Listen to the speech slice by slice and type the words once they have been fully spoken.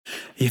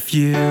If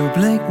you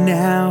blink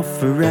now,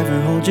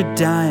 forever hold your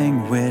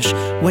dying wish.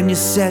 When you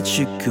set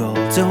your goal,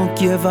 don't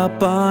give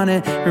up on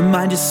it.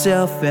 Remind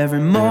yourself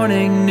every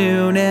morning,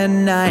 noon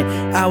and night,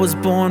 I was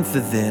born for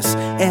this,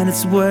 and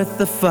it's worth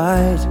the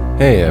fight.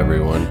 Hey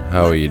everyone,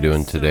 how are you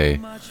doing today?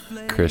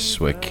 Chris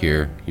Swick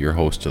here, your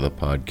host of the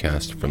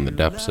podcast From the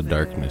Depths of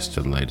Darkness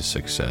to the Light of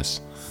Success.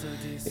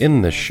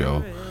 In this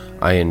show,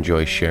 I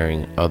enjoy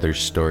sharing others'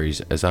 stories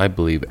as I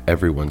believe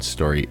everyone's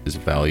story is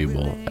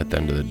valuable at the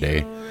end of the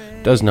day.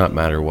 Does not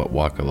matter what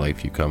walk of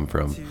life you come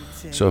from.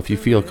 So if you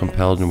feel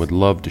compelled and would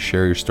love to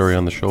share your story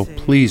on the show,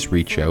 please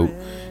reach out.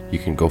 You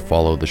can go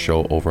follow the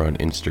show over on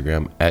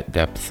Instagram at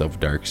Depth of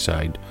Dark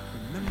Side.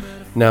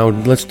 Now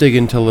let's dig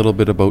into a little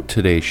bit about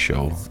today's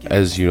show.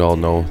 As you all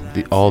know,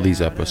 all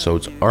these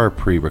episodes are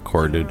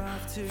pre-recorded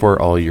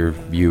for all your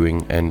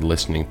viewing and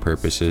listening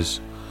purposes.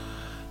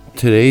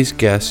 Today's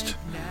guest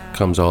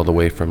comes all the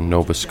way from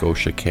Nova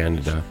Scotia,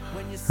 Canada.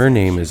 Her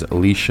name is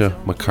Alicia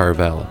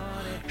McCarvell.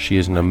 She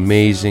is an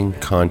amazing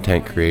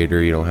content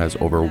creator, has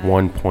over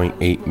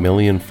 1.8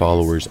 million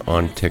followers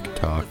on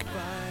TikTok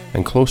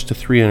and close to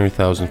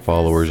 300,000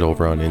 followers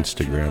over on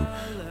Instagram,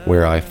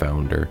 where I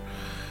found her.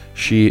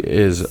 She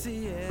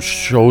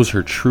shows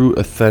her true,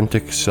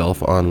 authentic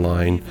self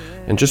online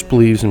and just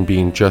believes in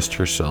being just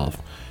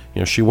herself.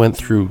 She went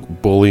through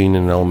bullying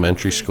in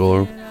elementary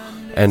school,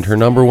 and her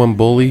number one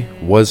bully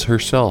was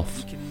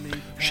herself.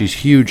 She's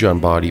huge on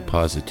body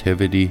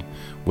positivity,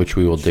 which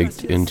we will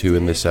dig into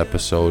in this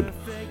episode.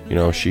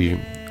 She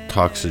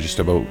talks just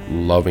about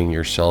loving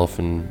yourself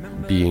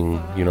and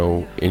being,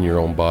 in your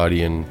own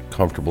body and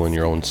comfortable in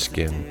your own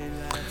skin.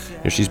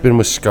 She's been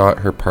with Scott,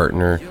 her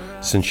partner,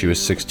 since she was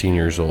 16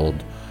 years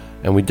old.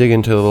 And we dig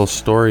into a little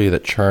story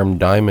that Charmed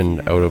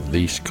Diamond out of the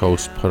East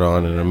Coast put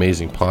on an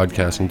amazing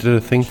podcast and did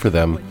a thing for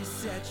them.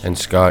 And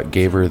Scott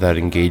gave her that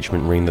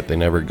engagement ring that they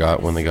never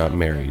got when they got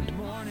married.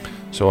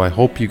 So I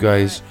hope you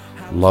guys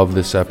love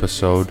this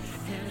episode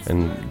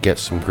and get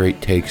some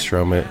great takes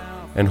from it.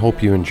 And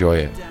hope you enjoy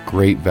it.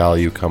 Great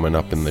value coming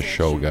up in the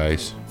show,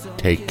 guys.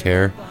 Take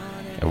care,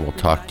 and we'll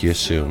talk to you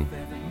soon.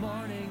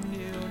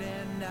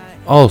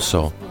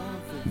 Also,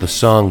 the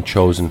song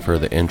chosen for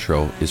the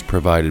intro is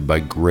provided by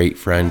great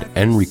friend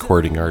and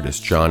recording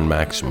artist John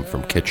Maxim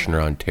from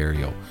Kitchener,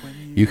 Ontario.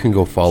 You can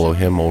go follow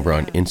him over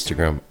on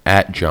Instagram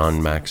at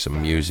John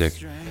Maxim Music.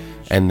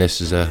 And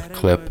this is a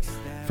clip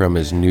from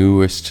his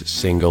newest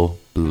single,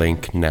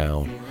 Blink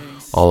Now,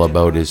 all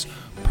about his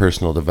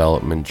personal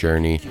development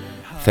journey.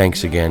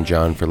 Thanks again,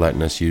 John, for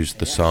letting us use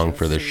the song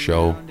for this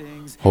show.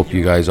 Hope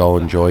you guys all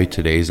enjoy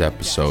today's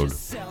episode.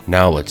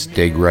 Now let's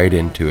dig right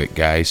into it,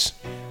 guys.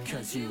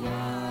 'Cause you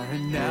are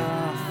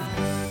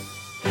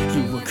enough.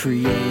 You were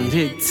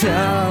created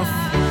tough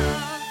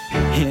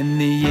in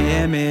the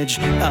image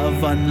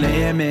of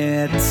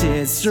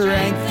unlimited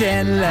strength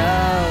and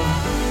love.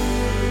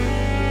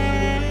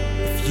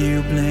 If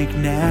you blink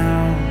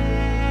now,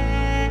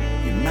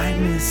 you might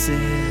miss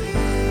it.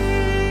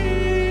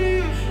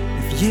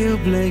 You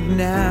blink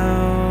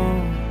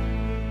now.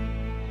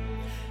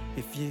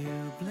 If you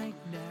blink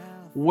now.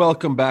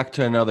 Welcome back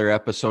to another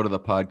episode of the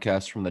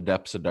podcast From the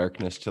Depths of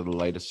Darkness to the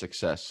Light of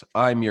Success.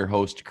 I'm your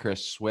host,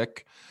 Chris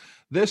Swick.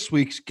 This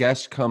week's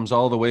guest comes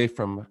all the way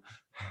from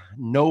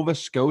Nova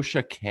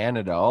Scotia,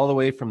 Canada, all the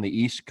way from the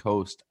East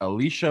Coast,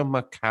 Alicia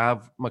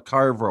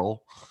McCarvell.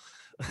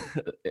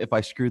 If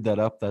I screwed that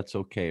up, that's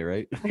okay,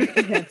 right?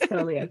 That's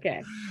totally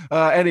okay.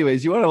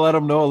 Anyways, you want to let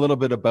them know a little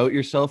bit about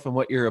yourself and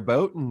what you're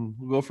about, and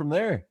we'll go from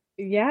there.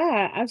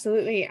 Yeah,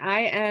 absolutely.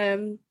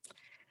 I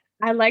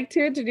like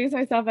to introduce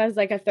myself as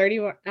like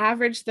a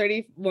average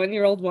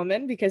 31-year-old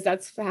woman, because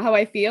that's how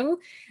I feel.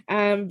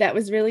 That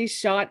was really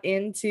shot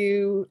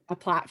into a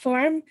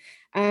platform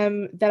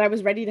that I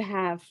was ready to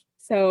have.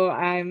 So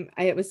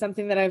it was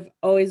something that I've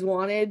always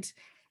wanted,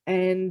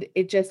 and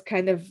it just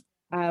kind of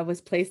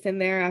was placed in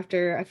there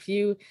after a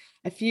few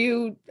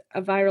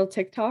viral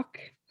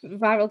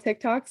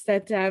TikToks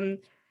that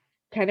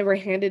kind of were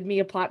handed me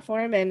a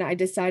platform, and I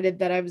decided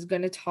that I was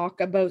going to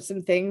talk about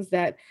some things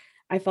that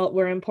I felt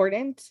were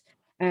important,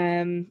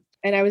 and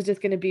I was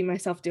just going to be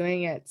myself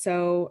doing it.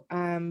 So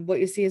what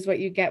you see is what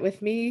you get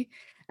with me.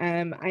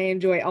 I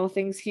enjoy all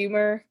things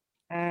humor.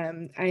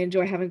 I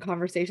enjoy having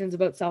conversations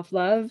about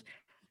self-love.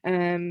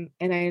 And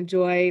I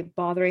enjoy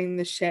bothering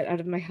the shit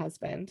out of my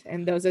husband.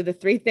 And those are the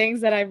three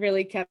things that I've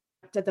really kept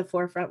at the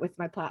forefront with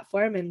my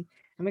platform. And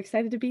I'm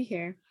excited to be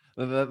here.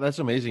 That's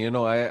amazing.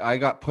 I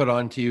got put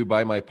on to you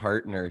by my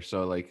partner.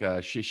 So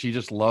she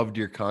just loved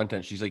your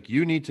content. She's like,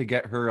 you need to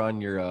get her on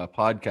your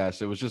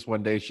podcast. It was just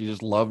one day. She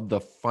just loved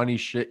the funny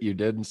shit you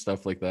did and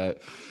stuff like that.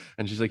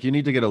 And she's like, you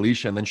need to get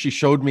Alicia. And then she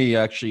showed me,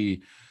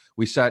 actually,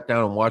 we sat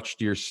down and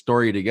watched your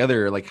story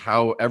together, like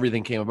how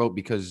everything came about,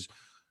 because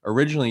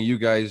originally you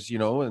guys,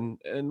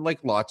 and like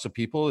lots of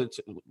people,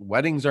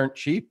 weddings aren't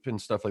cheap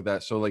and stuff like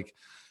that. So like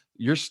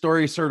your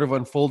story sort of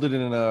unfolded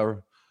in a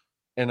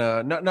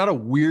not a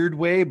weird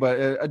way, but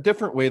a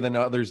different way than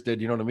others did.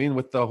 You know what I mean?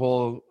 With the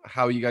whole,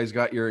 how you guys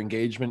got your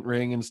engagement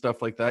ring and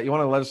stuff like that. You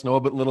want to let us know a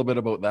little bit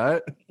about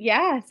that?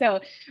 Yeah.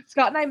 So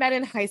Scott and I met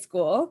in high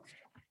school.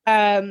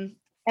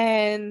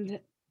 And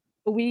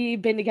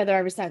we've been together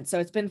ever since. So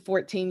it's been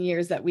 14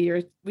 years that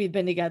we've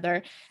been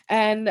together.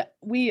 And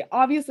we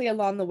obviously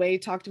along the way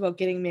talked about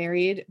getting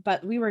married,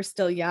 but we were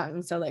still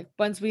young. So like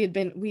once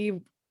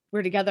we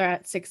were together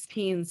at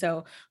 16.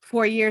 So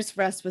 4 years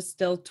for us was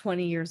still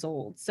 20 years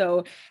old.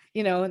 So,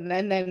 and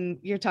then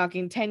you're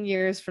talking 10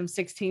 years from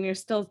 16, you're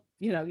still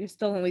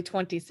only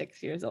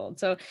 26 years old.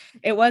 So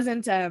it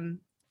wasn't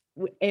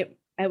it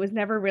was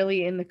never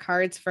really in the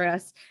cards for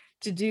us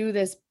to do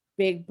this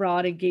big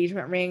broad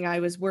engagement ring. I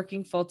was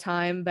working full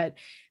time, but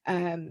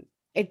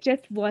it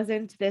just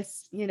wasn't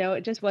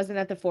it just wasn't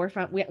at the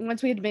forefront.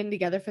 Once we had been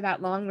together for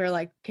that long, we were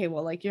like, okay,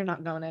 well, like you're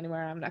not going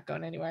anywhere, I'm not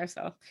going anywhere.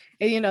 So,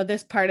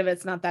 this part of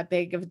it's not that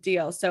big of a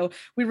deal. So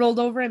we rolled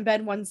over in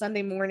bed one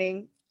Sunday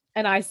morning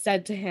and I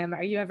said to him,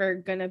 are you ever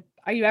gonna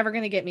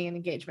get me an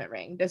engagement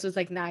ring? This was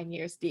like 9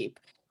 years deep.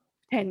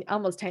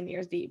 Almost 10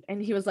 years deep.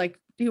 And he was like,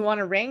 do you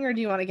want a ring or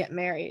do you want to get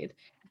married?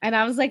 And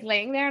I was like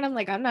laying there and I'm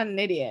like, I'm not an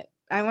idiot.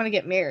 I want to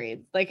get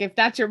married. Like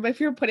if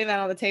you're putting that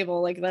on the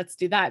table, like let's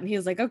do that. And he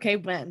was like, okay,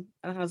 when?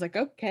 And I was like,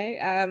 okay.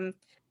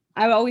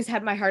 I've always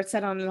had my heart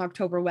set on an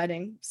October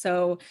wedding.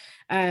 So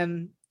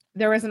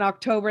there was an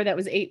October that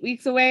was 8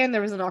 weeks away and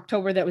there was an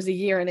October that was a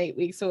year and 8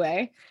 weeks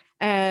away.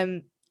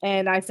 And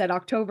I said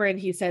October and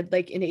he said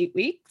like in 8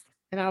 weeks.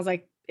 And I was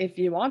like, if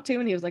you want to.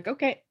 And he was like,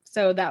 okay.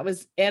 So that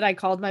was it. I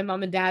called my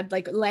mom and dad,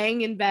 like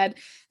laying in bed.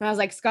 And I was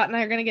like, Scott and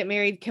I are going to get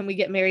married. Can we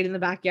get married in the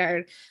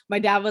backyard? My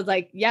dad was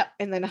like, yep.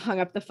 And then hung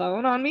up the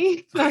phone on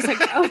me. And I was like,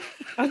 oh,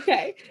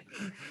 okay.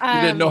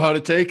 You didn't know how to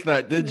take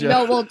that, did you?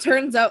 No, well,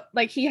 turns out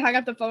like he hung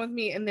up the phone with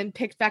me and then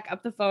picked back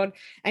up the phone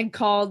and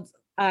called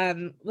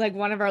like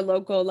one of our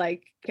local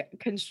like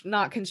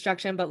not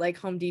construction but like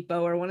Home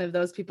Depot or one of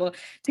those people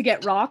to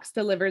get rocks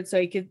delivered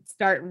so he could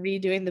start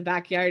redoing the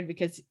backyard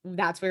because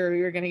that's where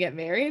we were going to get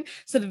married.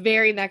 So the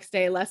very next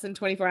day, less than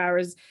 24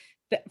 hours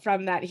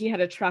from that, he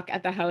had a truck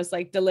at the house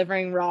like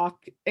delivering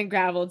rock and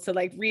gravel to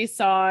like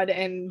resod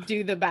and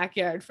do the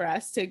backyard for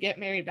us to get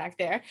married back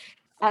there.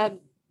 And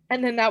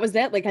then that was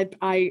it. Like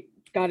I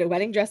got a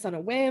wedding dress on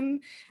a whim.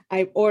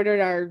 I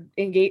ordered our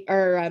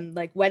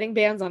like wedding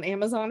bands on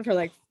Amazon for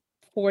like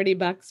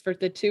 $40 for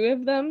the two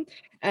of them.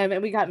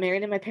 And we got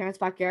married in my parents'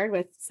 backyard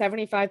with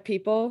 75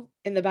 people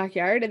in the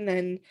backyard, and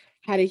then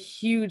had a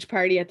huge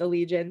party at the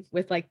Legion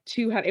with like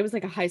 200. It was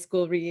like a high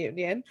school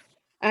reunion.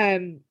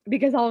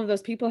 Because all of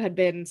those people had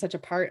been such a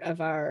part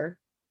of our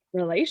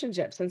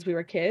relationship since we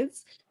were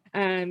kids.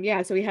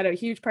 So we had a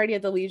huge party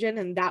at the Legion,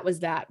 and that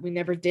was that. We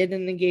never did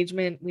an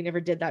engagement. We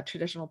never did that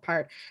traditional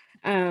part.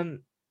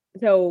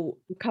 So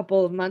a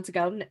couple of months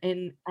ago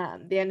in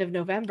the end of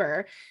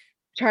November,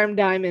 Charm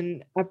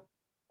Diamond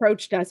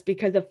approached us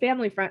because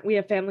we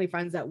have family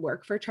friends that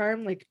work for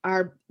Charm. Like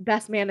our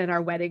best man at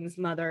our wedding's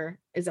mother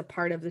is a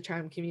part of the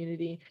Charm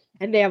community,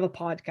 and they have a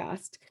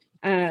podcast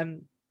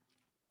and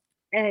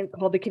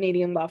called the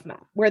Canadian Love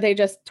Map, where they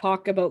just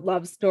talk about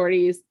love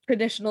stories,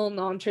 traditional,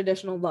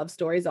 non-traditional love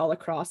stories all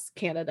across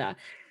Canada.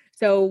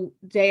 So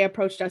they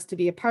approached us to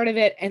be a part of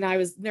it, and I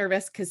was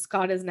nervous because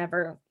Scott is,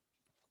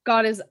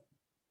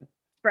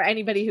 for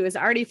anybody who is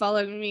already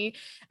following me,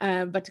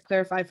 but to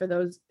clarify for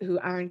those who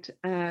aren't,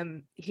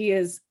 he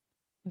is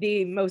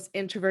the most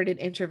introverted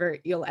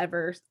introvert you'll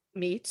ever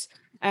meet.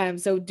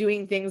 So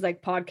doing things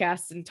like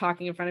podcasts and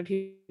talking in front of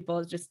people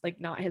is just like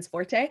not his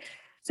forte.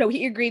 So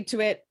he agreed to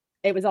it.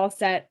 It was all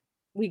set.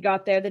 We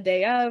got there the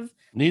day of.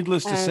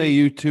 Needless to say,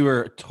 you two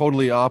are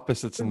totally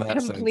opposites in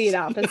that sense. Complete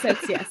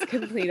opposites, yes,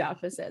 complete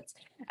opposites.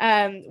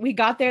 We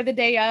got there the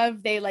day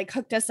of. They like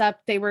hooked us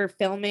up. They were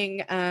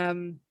filming.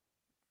 I'm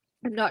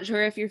not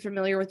sure if you're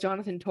familiar with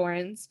Jonathan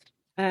Torrens,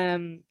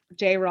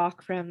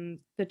 J-Rock from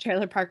the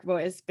Trailer Park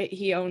Boys, but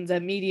he owns a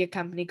media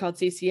company called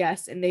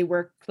CCS, and they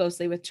work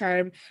closely with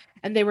Charm,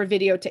 and they were they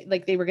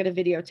were going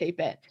to videotape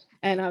it.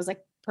 And I was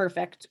like,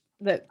 perfect.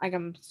 That like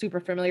I'm super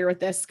familiar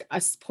with this.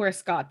 Poor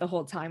Scott the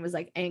whole time was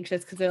like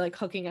anxious because they're like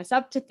hooking us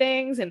up to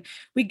things, and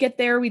we get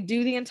there, we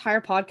do the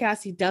entire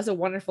podcast. He does a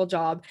wonderful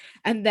job,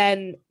 and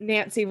then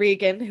Nancy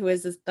Regan, who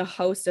is the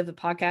host of the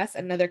podcast,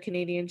 another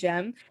Canadian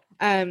gem,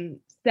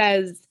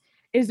 says,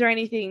 "Is there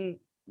anything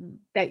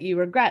that you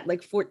regret?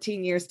 Like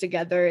 14 years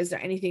together, is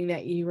there anything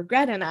that you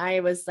regret?" And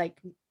I was like,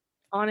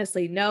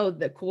 honestly, no.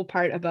 The cool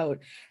part about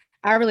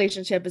our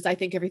relationship is I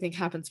think everything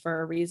happens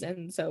for a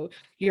reason. So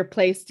you're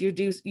placed, you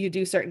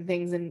do certain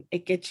things, and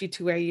it gets you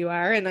to where you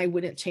are. And I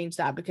wouldn't change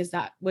that because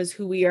that was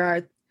who we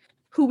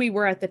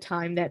were at the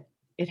time that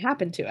it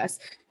happened to us.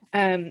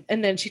 And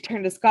then she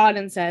turned to Scott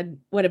and said,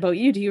 "What about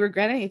you? Do you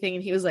regret anything?"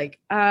 And he was like,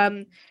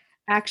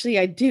 "Actually,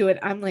 I do." And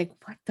I'm like,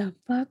 "What the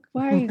fuck?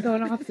 Why are you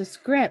going off the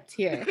script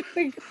here?"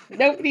 Like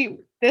nobody,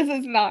 this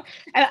is not.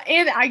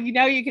 And I,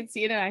 you can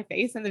see it in my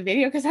face in the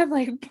video because I'm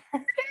like,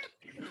 pardon?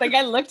 Like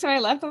I looked to my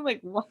left, I'm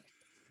like, what?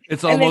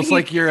 It's almost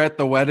like you're at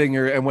the wedding,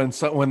 and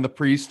when the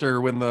priest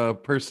or when the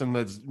person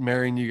that's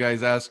marrying you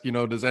guys ask,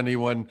 does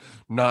anyone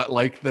not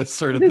like this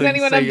sort of thing? Does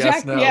anyone object?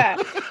 Yes, no. Yeah.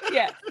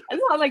 And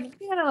so I'm like,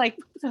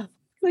 what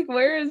the like,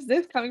 where is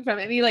this coming from?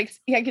 And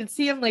I could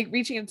see him like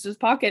reaching into his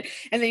pocket,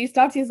 and then he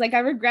stops. He's like, I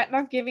regret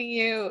not giving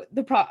you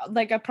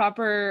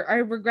I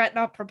regret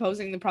not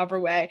proposing the proper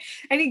way.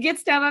 And he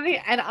gets down on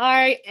it, and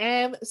I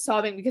am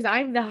sobbing because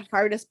I'm the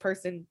hardest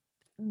person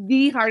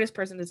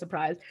to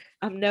surprise.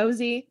 I'm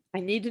nosy. I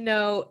need to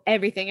know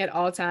everything at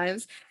all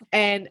times.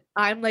 And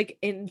I'm like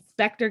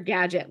Inspector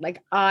Gadget.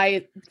 Like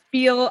I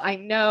feel, I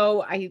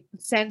know, I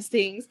sense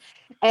things.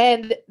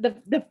 And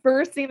the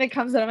first thing that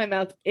comes out of my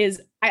mouth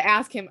is I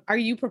ask him, "Are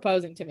you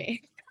proposing to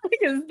me?"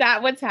 Is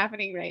that what's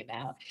happening right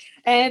now?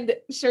 And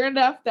sure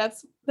enough,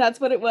 that's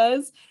what it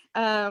was.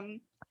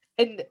 And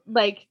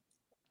like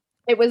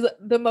it was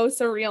the most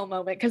surreal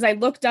moment because I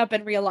looked up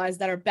and realized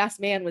that our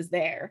best man was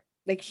there.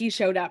 Like he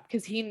showed up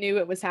because he knew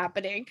it was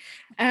happening.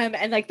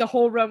 And like the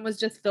whole room was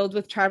just filled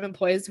with Charm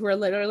employees who were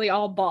literally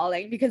all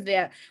bawling because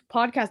the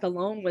podcast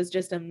alone was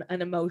just an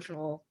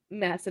emotional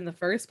mess in the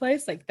first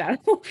place. Like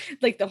that,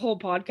 like the whole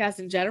podcast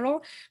in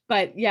general.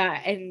 But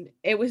yeah, and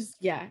it was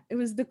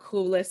the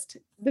coolest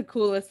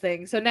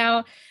thing. So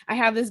now I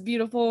have this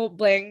beautiful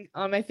bling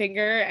on my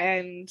finger,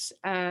 and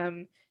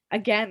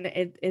again,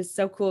 it is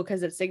so cool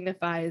because it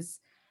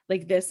signifies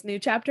like this new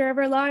chapter of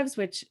our lives,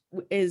 which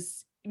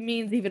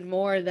means even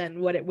more than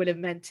what it would have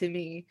meant to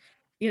me,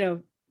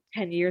 10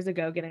 years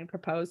ago getting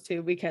proposed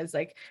to, because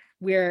like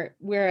we're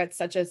at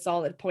such a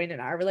solid point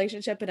in our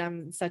relationship, and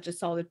I'm such a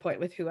solid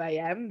point with who I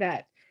am,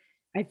 that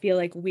I feel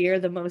like we're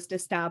the most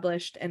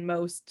established and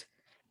most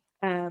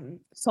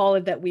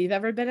solid that we've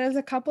ever been as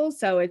a couple.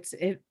 So it's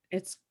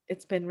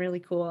been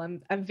really cool.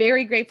 I'm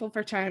very grateful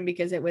for Charm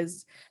because it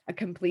was a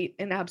complete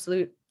and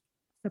absolute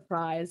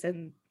surprise,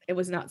 and it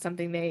was not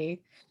something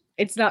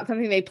it's not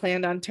something they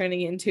planned on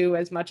turning into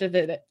as much of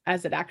it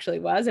as it actually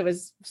was. It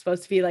was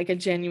supposed to be like a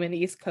genuine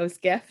East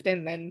Coast gift,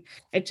 and then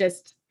it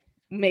just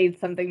made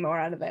something more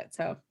out of it.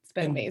 So it's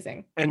been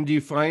amazing. And do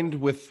you find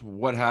with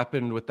what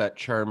happened with that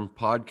Charm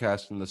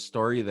podcast and the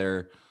story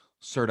there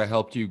sort of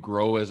helped you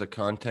grow as a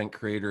content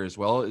creator as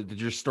well? Did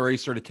your story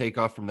sort of take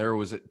off from there,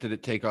 or did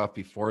it take off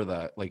before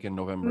that, like in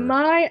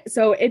November?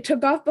 So it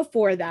took off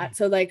before that.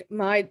 So like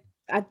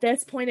at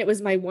this point, it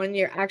was my 1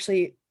 year.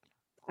 Actually,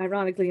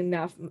 ironically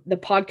enough, the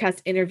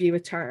podcast interview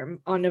with Charm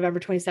on November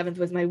 27th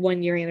was my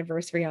 1 year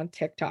anniversary on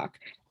TikTok.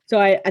 So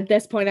at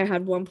this point, I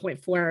had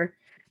 1.4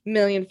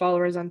 million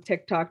followers on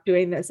TikTok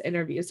doing this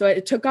interview. So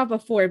it took off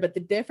before, but the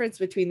difference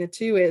between the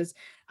two is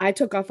I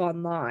took off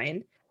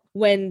online.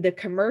 When the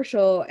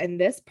commercial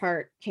and this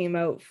part came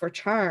out for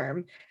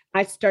Charm,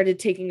 I started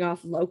taking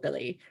off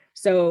locally.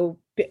 So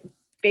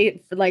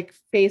like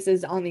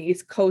faces on the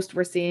East Coast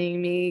were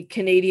seeing me,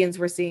 Canadians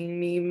were seeing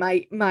me.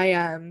 My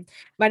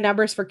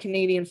numbers for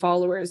Canadian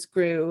followers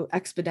grew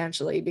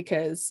exponentially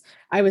because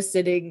I was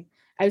sitting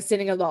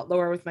a lot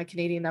lower with my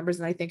Canadian numbers,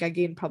 and I think I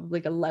gained probably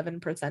like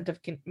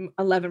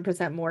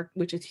 11% more,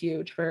 which is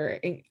huge for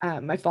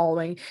my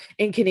following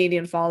in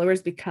Canadian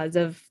followers because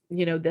of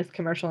this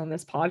commercial and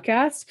this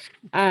podcast.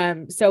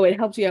 So it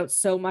helps you out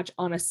so much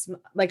on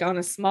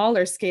a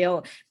smaller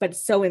scale, but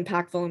so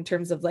impactful in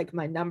terms of like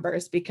my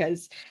numbers,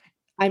 because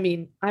I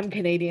mean, I'm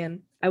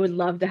Canadian. I would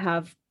love to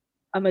have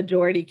a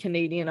majority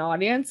Canadian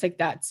audience. Like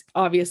that's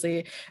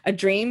obviously a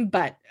dream,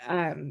 but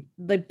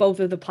like both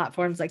of the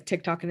platforms like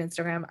TikTok and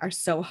Instagram are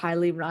so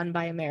highly run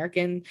by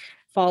American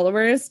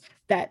followers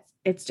that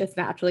it's just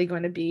naturally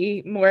going to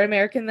be more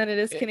American than it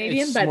is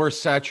Canadian. It's more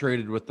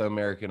saturated with the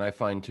American, I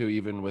find too,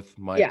 even with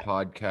my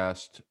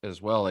podcast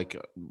as well. Like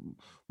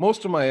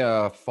most of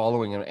my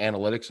following and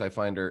analytics I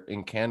find are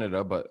in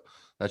Canada, but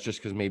that's just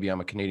because maybe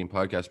I'm a Canadian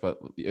podcast. But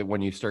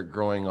when you start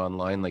growing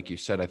online, like you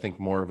said, I think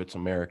more of it's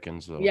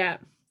Americans though.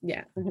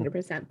 Yeah,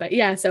 100%. But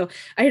yeah, so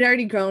I had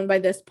already grown by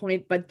this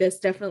point, but this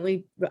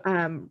definitely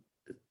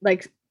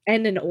like,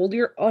 and an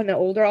older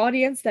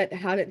audience that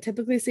hadn't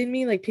typically seen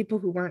me, like people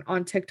who weren't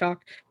on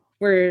TikTok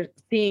were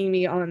seeing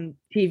me on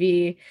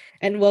TV,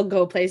 and we'll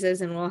go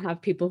places and we'll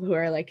have people who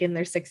are like in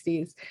their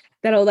 60s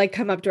that'll like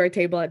come up to our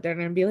table at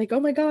dinner and be like, "Oh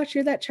my gosh,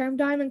 you're that Charm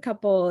Diamond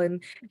couple,"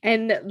 and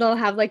they'll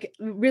have like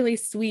really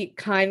sweet,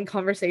 kind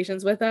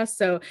conversations with us.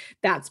 So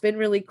that's been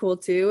really cool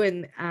too,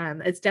 and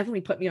it's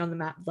definitely put me on the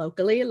map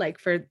locally, like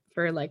for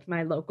like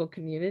my local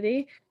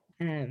community.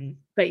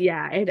 But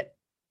yeah,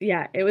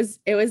 it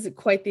was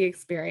quite the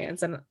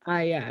experience, and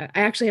I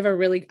actually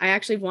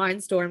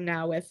Winestorm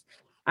now with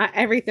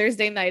every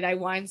Thursday night. I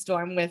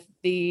Winestorm with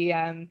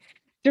the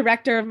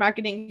director of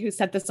marketing who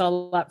set this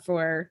all up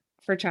for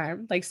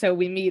Charm. Like, so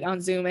we meet on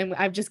Zoom, and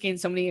I've just gained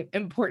so many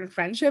important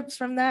friendships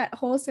from that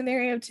whole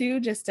scenario too,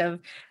 just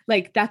of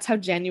like, that's how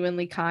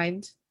genuinely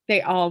kind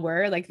they all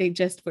were. Like they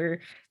just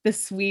were the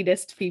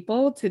sweetest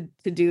people to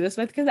do this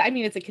with, because I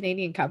mean it's a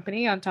Canadian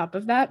company on top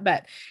of that,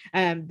 but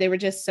they were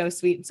just so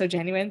sweet and so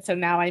genuine. So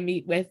now I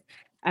meet with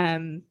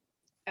one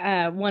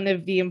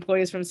of the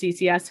employees from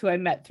CCS who I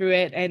met through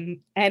it,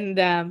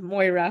 and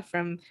Moira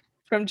from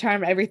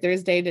Charm every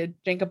Thursday to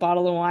drink a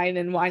bottle of wine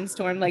and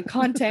Winestorm like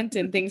content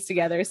and things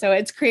together. So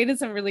it's created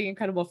some really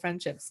incredible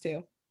friendships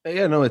too.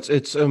 Yeah, no,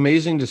 it's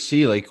amazing to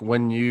see, like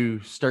when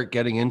you start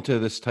getting into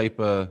this type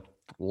of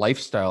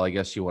lifestyle, I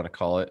guess you want to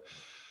call it,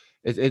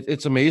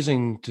 it's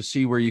amazing to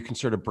see where you can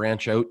sort of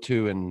branch out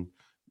to and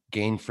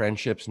gain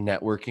friendships,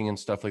 networking and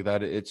stuff like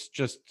that. It's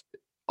just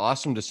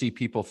awesome to see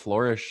people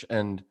flourish.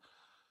 And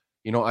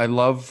I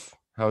love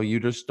how you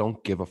just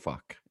don't give a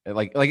fuck.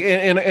 Like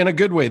in a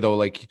good way though.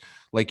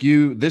 Like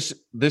you, this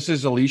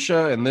is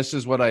Alicia and this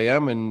is what I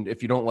am. And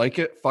if you don't like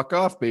it, fuck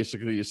off.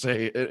 Basically, you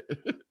say.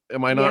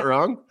 Am I not Yeah.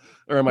 wrong,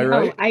 or am I No,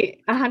 right? I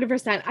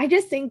 100%. I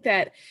just think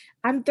that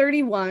I'm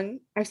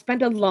 31. I've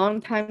spent a long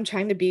time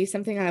trying to be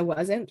something I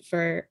wasn't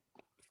for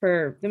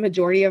the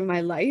majority of my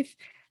life.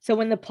 So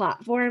when the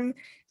platform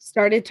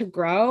started to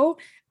grow,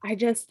 I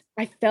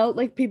felt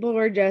like people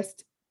were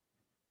just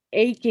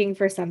aching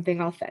for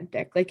something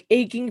authentic, like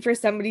aching for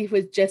somebody who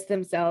was just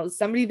themselves,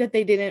 somebody that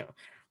they didn't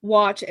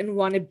watch and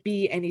want to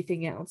be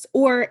anything else,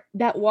 or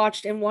that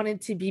watched and wanted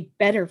to be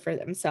better for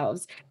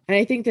themselves. And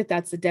I think that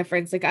that's the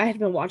difference. Like I had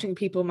been watching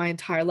people my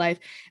entire life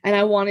and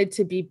I wanted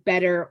to be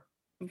better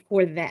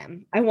for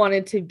them. I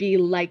wanted to be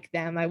like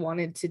them. I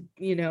wanted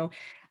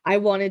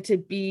to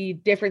be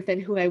different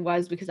than who I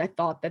was because I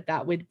thought that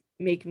that would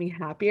make me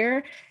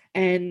happier.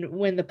 And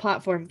when the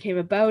platform came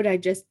about, I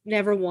just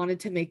never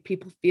wanted to make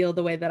people feel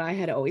the way that I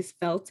had always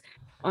felt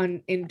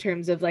on in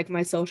terms of like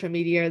my social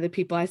media or the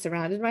people I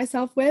surrounded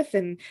myself with.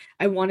 And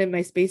I wanted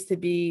my space to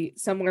be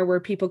somewhere where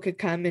people could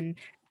come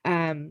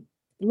and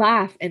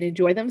laugh and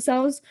enjoy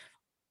themselves.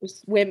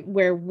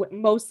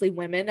 Mostly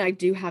women. I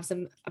do have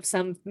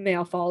some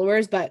male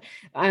followers, but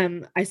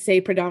I say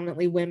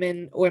predominantly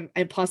women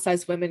and plus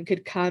size women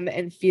could come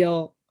and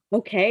feel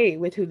okay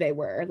with who they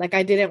were. Like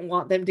I didn't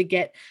want them to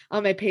get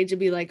on my page and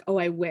be like, oh,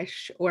 I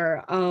wish,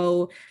 or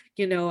oh,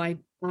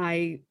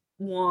 I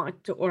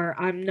want, or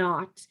I'm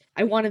not.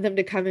 I wanted them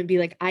to come and be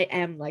like, I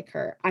am like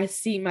her. I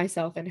see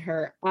myself in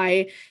her.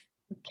 I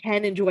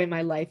can enjoy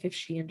my life if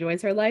she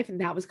enjoys her life.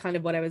 And that was kind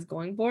of what I was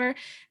going for.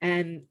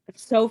 And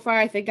so far,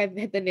 I think I've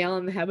hit the nail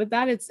on the head with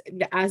that. It's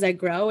as I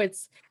grow,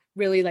 it's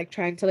really like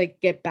trying to like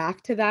get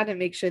back to that and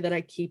make sure that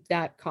I keep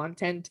that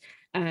content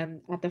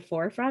at the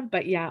forefront.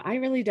 But yeah, I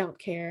really don't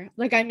care.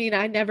 Like, I mean,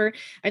 I never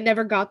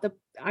got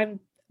I'm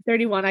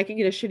 31. I can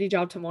get a shitty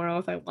job tomorrow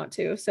if I want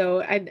to.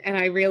 So, and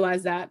I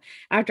realized that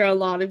after a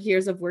lot of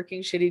years of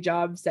working shitty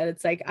jobs, that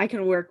it's like I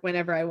can work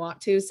whenever I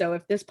want to. So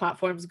if this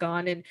platform's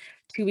gone in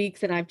 2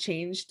 weeks and I've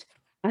changed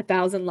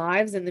 1,000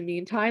 lives in the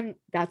meantime,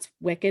 that's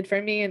wicked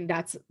for me. And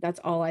that's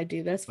all I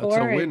do this That's a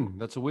for. And win.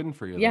 That's a win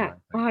for you, then, yeah,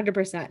 I think.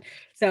 100%.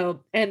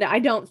 So, and I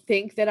don't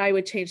think that I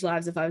would change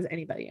lives if I was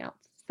anybody else.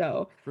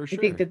 So For I sure.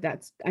 think that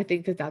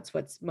that's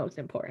what's most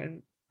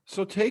important.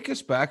 So take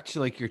us back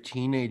to like your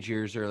teenage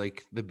years or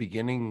like the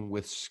beginning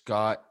with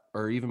Scott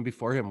or even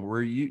before him.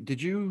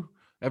 Did you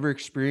ever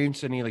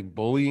experience any like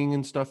bullying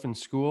and stuff in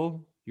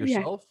school Yeah.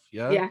 yourself?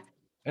 Yeah. Yeah.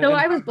 And So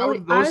and how did I those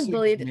was things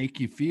bullied.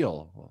 make you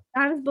feel?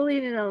 I was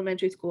bullied in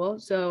elementary school.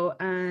 So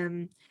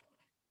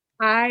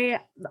I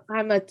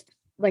I'm a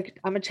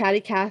I'm a chatty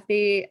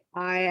Cathy.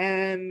 I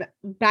am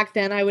back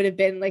then I would have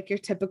been like your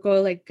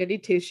typical like goody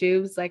two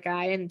shoes. Like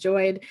I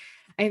enjoyed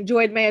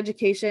my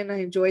education.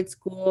 I enjoyed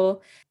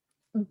school.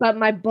 But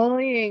my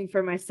bullying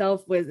for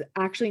myself was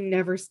actually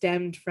never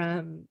stemmed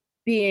from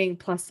being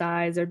plus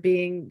size or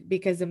being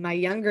because in my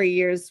younger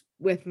years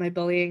with my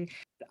bullying,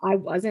 I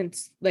wasn't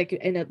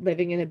like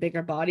living in a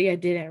bigger body. I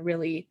didn't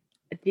really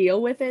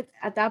deal with it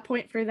at that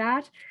point for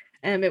that.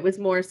 It was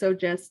more so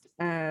just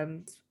I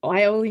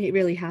only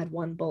really had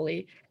one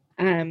bully.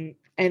 And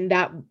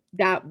that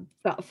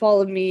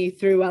followed me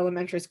through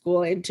elementary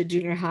school into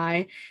junior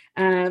high,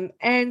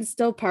 and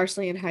still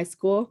partially in high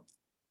school.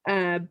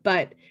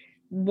 But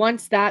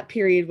once that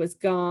period was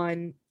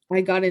gone,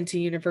 I got into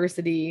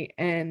university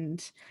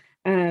and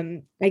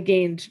I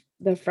gained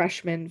the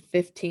freshman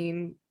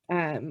 15,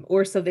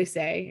 or so they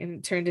say,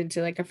 and turned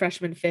into like a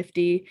freshman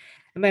 50.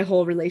 And my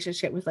whole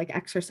relationship with like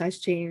exercise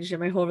changed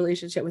and my whole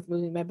relationship with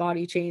moving my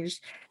body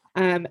changed.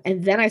 And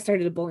then I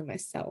started to bully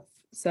myself.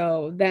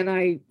 So then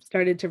I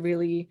started to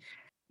really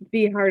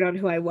be hard on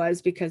who I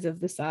was because of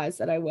the size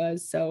that I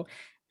was. So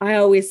I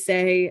always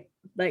say,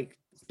 like,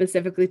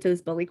 specifically to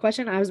this bully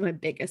question, I was my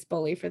biggest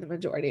bully for the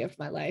majority of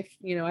my life.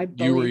 I You were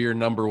bullied your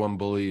number one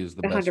bully is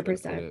the best way to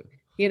put 100%.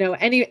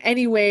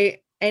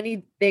 it.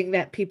 Anything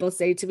that people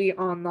say to me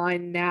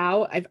online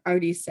now, I've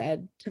already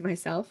said to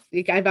myself.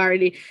 Like I've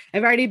already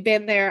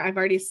been there. I've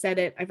already said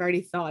it. I've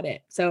already thought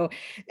it. So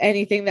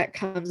anything that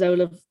comes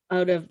out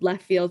of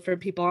left field for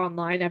people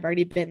online, I've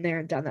already been there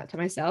and done that to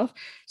myself.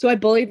 So I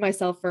bullied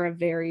myself for a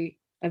very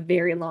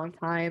long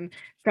time,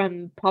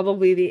 from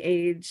probably the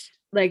age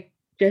like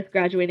just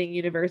graduating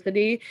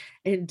university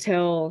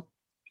until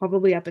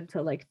probably up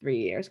until like 4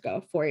 years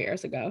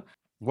ago.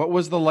 What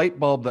was the light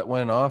bulb that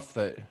went off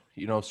that,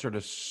 sort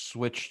of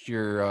switched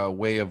your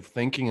way of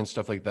thinking and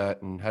stuff like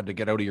that and had to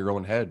get out of your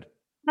own head?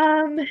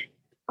 Um,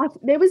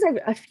 there was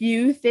a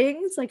few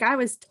things. Like I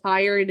was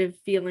tired of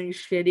feeling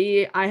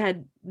shitty. I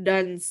had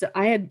done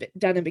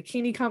a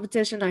bikini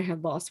competition. I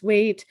had lost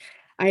weight.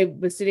 I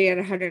was sitting at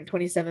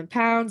 127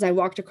 pounds. I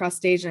walked across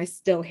stage and I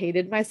still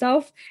hated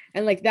myself.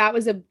 And like that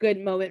was a good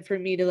moment for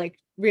me to like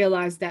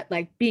realized that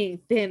like being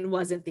thin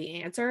wasn't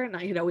the answer. And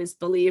I had always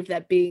believed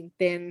that being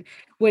thin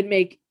would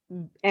make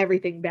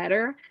everything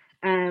better.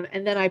 And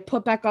then I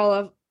put back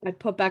on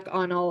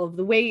all of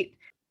the weight.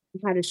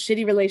 I had a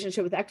shitty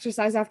relationship with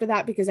exercise after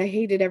that because I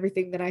hated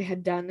everything that I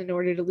had done in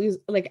order to lose,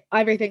 like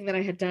everything that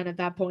I had done at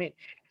that point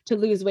to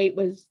lose weight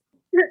was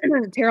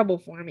terrible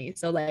for me.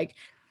 So like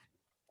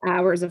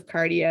hours of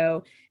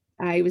cardio.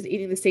 I was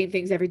eating the same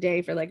things every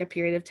day for like a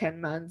period of 10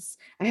 months.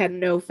 I had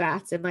no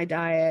fats in my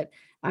diet.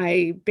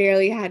 I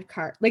barely had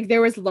like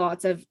there was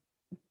lots of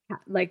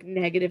like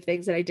negative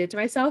things that I did to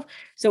myself.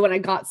 So when I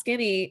got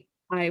skinny,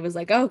 I was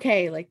like,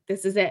 okay, like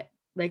this is it.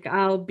 Like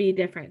I'll be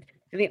different.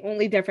 And the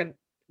only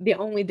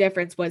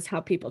difference was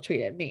how people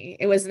treated me.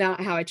 It was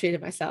not how I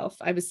treated myself.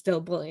 I was still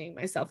bullying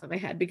myself in my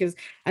head because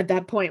at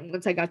that point,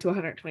 once I got to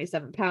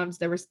 127 pounds,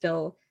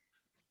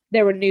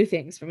 there were new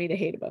things for me to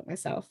hate about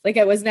myself. Like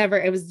it was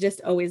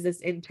just always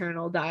this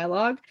internal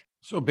dialogue.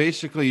 So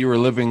basically you were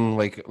living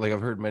like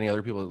I've heard many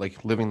other people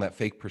like living that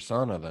fake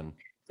persona then.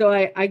 So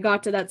I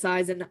got to that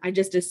size and I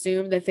just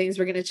assumed that things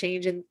were going to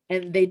change and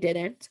they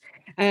didn't.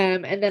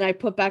 And then I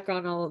put back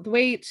on all of the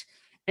weight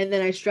and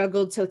then I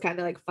struggled to kind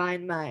of like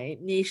find my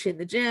niche in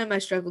the gym. I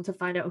struggled to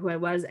find out who I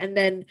was. And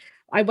then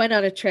I went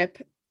on a trip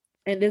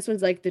and this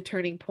was like the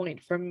turning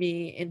point for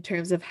me in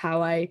terms of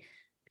how I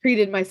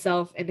treated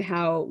myself and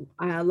how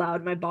I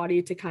allowed my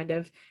body to kind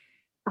of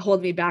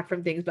hold me back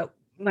from things. But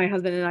my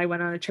husband and I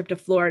went on a trip to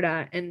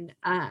Florida and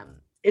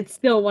it's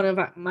still one of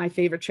my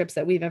favorite trips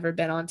that we've ever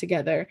been on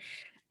together.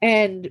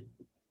 And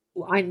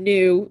I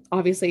knew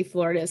obviously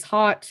Florida is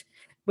hot.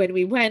 When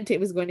we went, it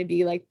was going to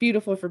be like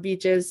beautiful for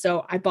beaches.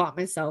 So I bought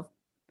myself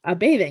a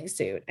bathing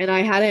suit and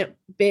I hadn't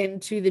been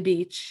to the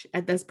beach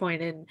at this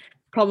point in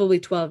probably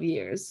 12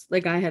 years.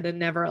 Like I had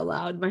never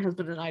allowed my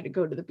husband and I to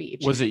go to the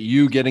beach. Was it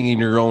you getting in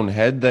your own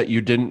head that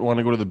you didn't want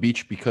to go to the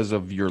beach because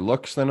of your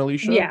looks then,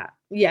 Alicia?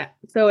 Yeah.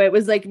 So it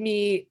was like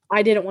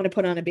I didn't want to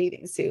put on a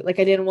bathing suit. Like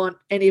I didn't want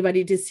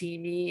anybody to see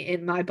me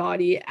in my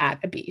body at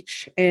a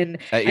beach. And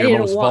at your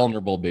most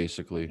vulnerable,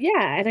 basically.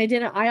 Yeah.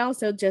 And I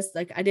also just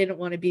like, I didn't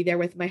want to be there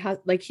with my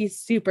husband. Like he's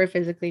super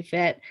physically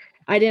fit.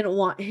 I didn't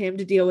want him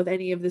to deal with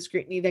any of the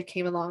scrutiny that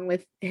came along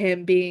with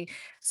him being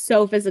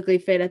so physically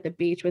fit at the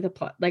beach with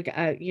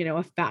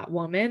a fat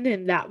woman.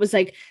 And that was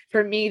like,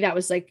 for me, that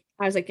was like,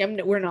 I was like,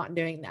 we're not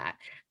doing that.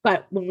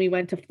 But when we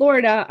went to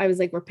Florida, I was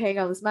like, we're paying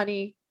all this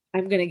money.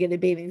 I'm going to get a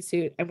bathing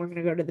suit and we're going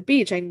to go to the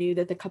beach. I knew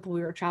that the couple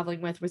we were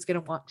traveling with was going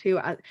to want to.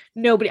 I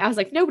was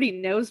like, nobody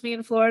knows me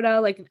in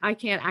Florida. Like I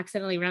can't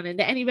accidentally run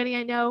into anybody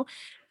I know.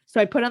 So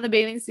I put on the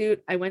bathing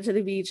suit. I went to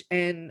the beach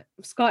and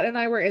Scott and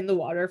I were in the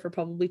water for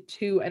probably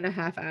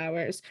 2.5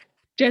 hours,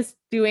 just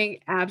doing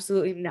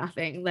absolutely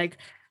nothing. Like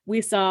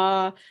we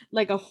saw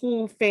like a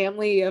whole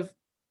family of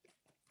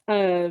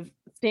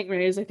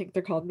stingrays. I think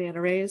they're called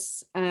manta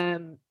rays.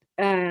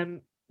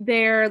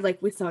 There,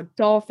 like we saw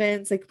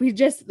dolphins, like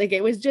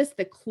it was just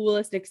the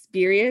coolest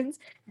experience.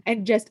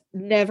 And just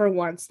never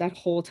once that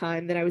whole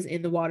time that I was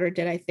in the water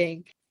did I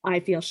think I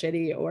feel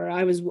shitty or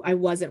I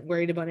wasn't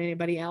worried about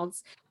anybody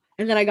else.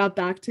 And then I got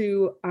back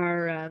to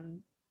our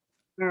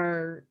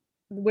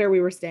where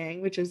we were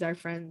staying, which is our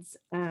friend's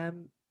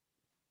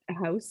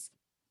house,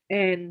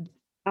 and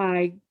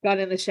I got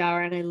in the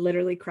shower and I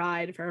literally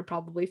cried for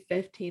probably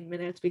 15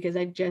 minutes because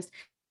I just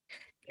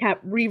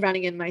kept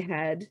rerunning in my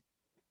head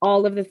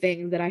all of the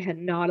things that I had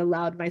not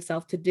allowed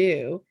myself to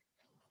do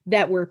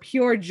that were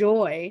pure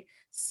joy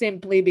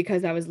simply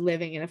because I was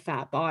living in a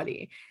fat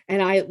body.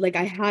 And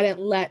I hadn't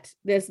let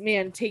this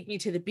man take me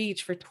to the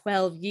beach for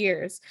 12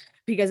 years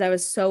because I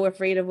was so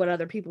afraid of what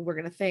other people were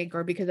going to think,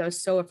 or because I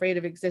was so afraid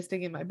of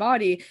existing in my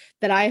body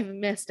that I have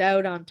missed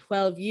out on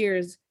 12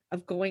 years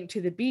of going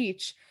to the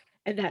beach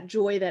and that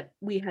joy that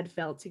we had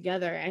felt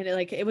together. And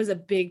it was a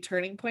big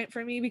turning point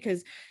for me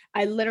because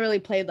I literally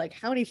played like,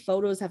 how many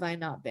photos have I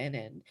not been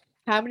in?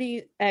 How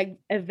many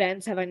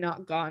events have I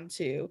not gone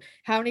to?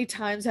 How many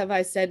times have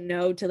I said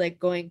no to like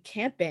going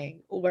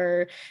camping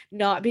or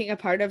not being a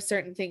part of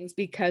certain things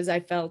because I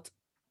felt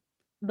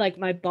like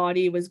my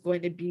body was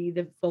going to be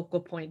the focal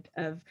point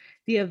of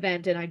the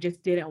event and I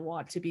just didn't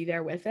want to be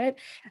there with it.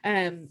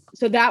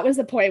 So that was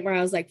the point where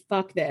I was like,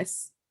 fuck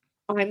this.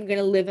 I'm going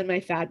to live in my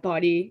fat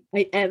body.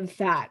 I am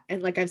fat.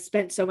 And like, I've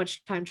spent so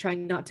much time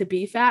trying not to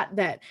be fat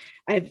that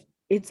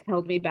it's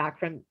held me back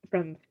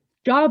from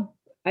job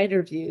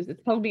interviews.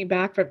 It's held me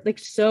back from like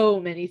so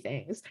many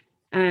things.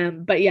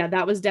 But yeah,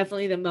 that was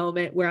definitely the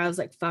moment where I was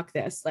like, fuck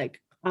this.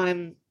 Like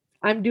I'm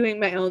doing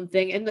my own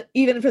thing. And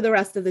even for the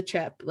rest of the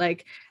trip,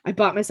 like I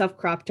bought myself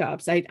crop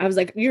tops. I was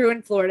like, you're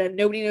in Florida.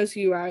 Nobody knows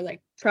who you are.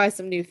 Like try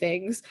some new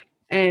things.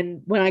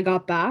 And when I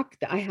got back,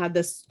 I had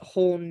this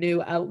whole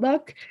new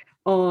outlook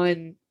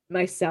on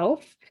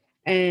myself.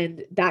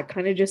 And that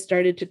kind of just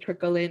started to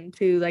trickle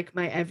into like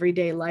my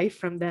everyday life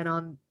from then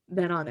on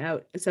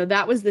out. So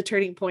that was the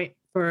turning point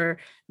for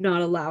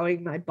not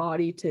allowing my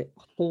body to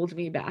hold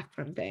me back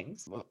from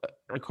things.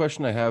 A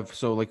question I have,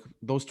 so like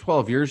those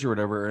 12 years or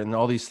whatever, and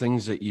all these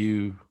things that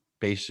you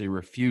basically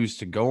refused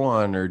to go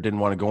on or didn't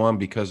want to go on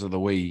because of the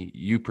way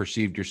you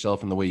perceived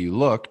yourself and the way you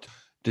looked,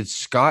 Did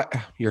Scott,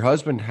 your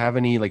husband, have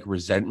any like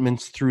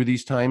resentments through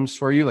these times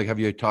for you? Like, have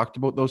you talked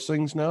about those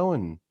things now?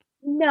 And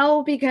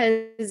No,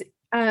 because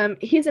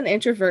he's an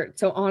introvert,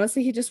 so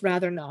honestly, he'd just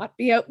rather not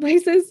be out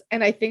places.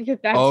 And I think that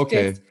oh, that's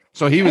okay, just,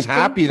 so he I was think,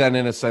 happy then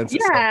in a sense.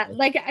 It sounds yeah,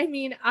 like. like I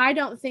mean, I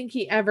don't think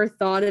he ever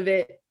thought of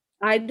it.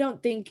 I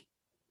don't think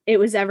it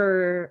was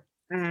ever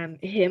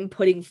him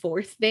putting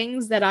forth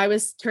things that I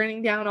was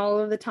turning down all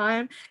of the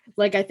time.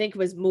 Like I think it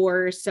was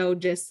more so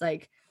just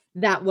like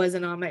that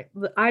wasn't on my,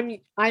 I'm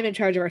in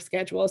charge of our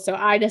schedule. So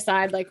I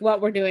decide like what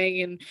we're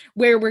doing and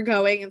where we're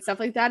going and stuff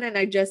like that. And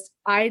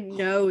I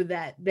know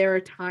that there are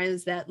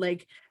times that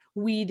like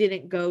we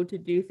didn't go to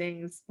do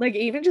things like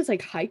even just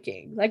like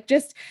hiking, like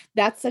just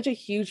that's such a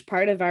huge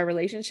part of our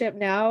relationship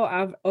now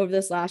of over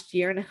this last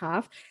year and a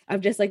half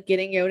of just like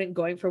getting out and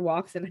going for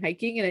walks and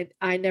hiking. And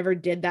I never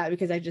did that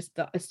because I just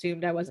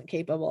assumed I wasn't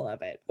capable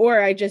of it, or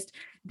I just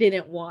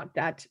didn't want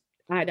that.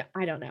 I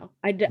don't know.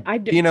 Being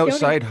Don't even,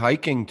 outside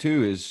hiking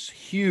too is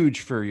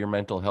huge for your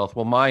mental health.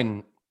 Well,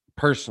 mine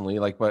personally,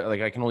 like, but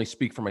like I can only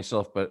speak for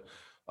myself, but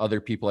other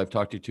people I've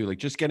talked to too, like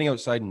just getting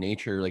outside in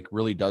nature, like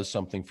really does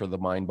something for the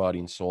mind, body,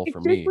 and soul it for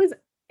just me. was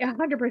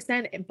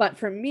 100%. But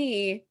for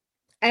me,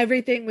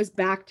 everything was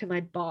back to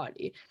my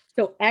body.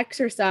 So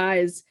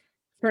exercise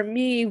for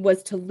me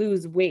was to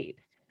lose weight.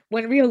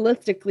 When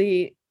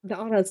realistically,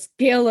 on a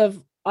scale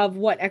of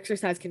what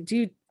exercise can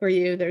do for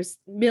you, there's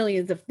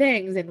millions of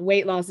things, and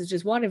weight loss is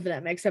just one of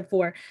them. Except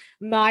for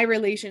my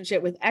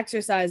relationship with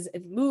exercise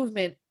and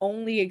movement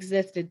only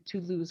existed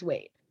to lose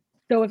weight.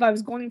 So if I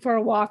was going for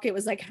a walk, it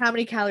was like, how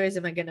many calories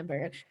am I going to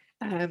burn?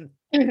 Um,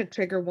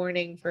 trigger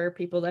warning for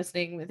people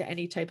listening with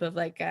any type of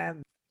like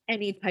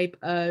any type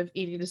of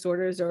eating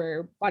disorders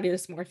or body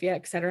dysmorphia,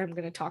 etc. I'm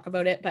going to talk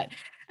about it, but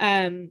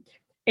um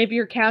if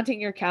you're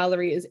counting your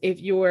calories, if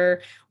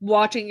you're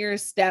watching your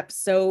steps,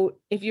 so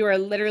if you are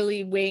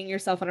literally weighing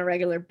yourself on a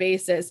regular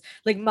basis,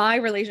 like my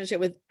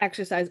relationship with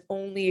exercise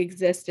only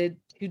existed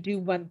to do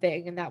one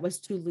thing, and that was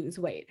to lose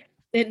weight.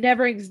 It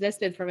never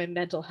existed for my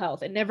mental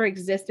health. It never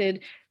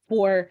existed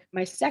for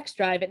my sex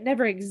drive. It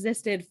never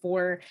existed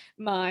for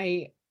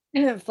my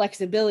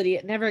flexibility.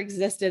 It never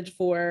existed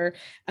for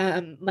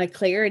my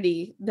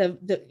clarity, the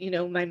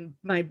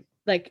my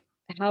like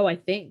how I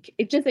think.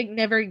 It just like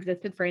never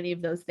existed for any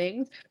of those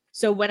things.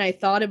 So when I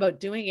thought about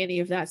doing any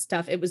of that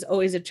stuff, it was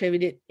always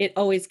attributed, it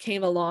always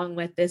came along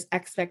with this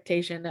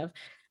expectation of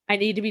I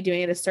need to be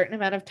doing it a certain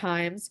amount of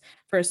times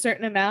for a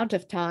certain amount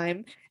of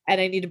time,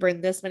 and I need to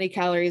burn this many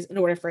calories in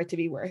order for it to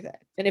be worth it.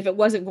 And if it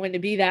wasn't going to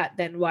be that,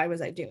 then why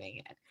was I doing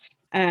it?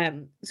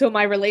 So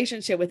my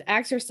relationship with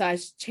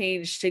exercise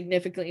changed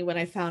significantly when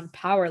I found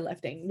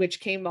powerlifting, which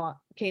came a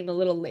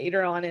little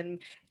later on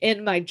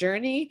in my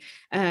journey.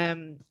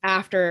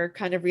 After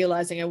kind of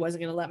realizing I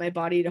wasn't going to let my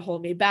body to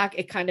hold me back,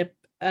 it kind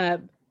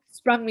of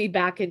sprung me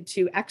back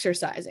into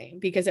exercising,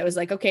 because it was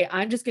like, okay,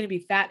 I'm just going to be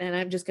fat and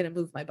I'm just going to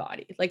move my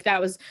body. Like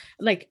that was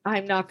like,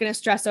 I'm not going to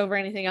stress over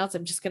anything else.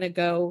 I'm just going to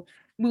go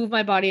move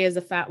my body as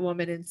a fat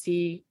woman and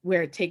see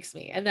where it takes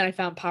me. And then I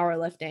found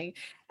powerlifting,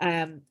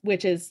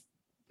 which is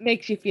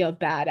makes you feel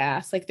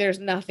badass. Like there's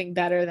nothing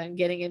better than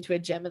getting into a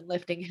gym and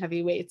lifting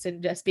heavy weights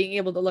and just being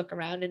able to look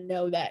around and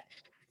know that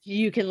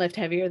you can lift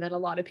heavier than a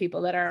lot of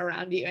people that are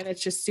around you. And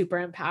it's just super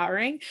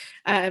empowering.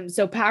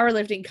 So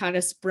powerlifting kind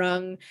of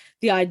sprung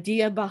the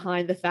idea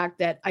behind the fact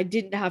that I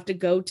didn't have to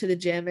go to the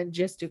gym and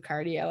just do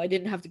cardio. I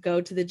didn't have to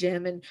go to the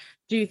gym and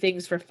do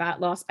things for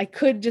fat loss. I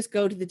could just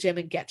go to the gym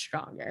and get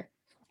stronger.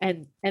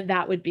 And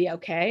that would be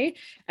okay.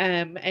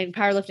 And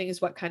powerlifting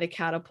is what kind of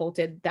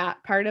catapulted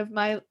that part of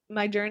my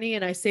journey.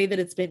 And I say that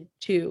it's been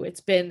two. It's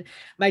been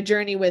my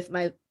journey with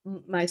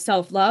my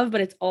self-love,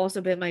 but it's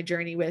also been my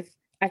journey with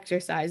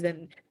exercise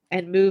and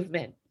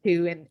movement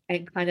too.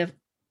 And kind of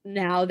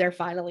now they're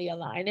finally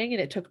aligning.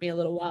 And it took me a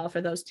little while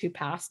for those two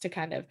paths to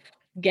kind of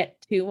get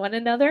to one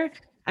another.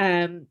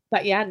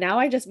 But yeah, now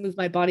I just move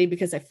my body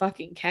because I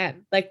fucking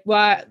can. Like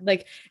what,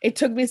 like it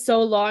took me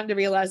so long to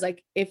realize,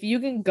 like, if you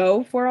can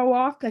go for a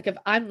walk, like if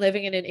I'm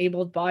living in an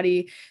able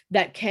body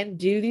that can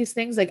do these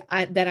things, like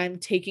that I'm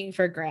taking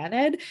for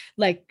granted,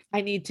 like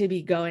I need to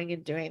be going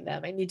and doing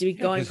them. I need to be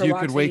Yeah, going because for you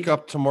could walks. I need wake to,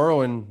 up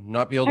tomorrow and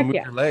not be able to heck move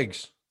yeah, your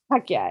legs.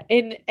 heck yeah.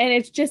 And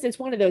it's just, it's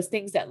one of those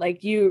things that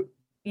like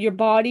your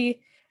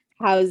body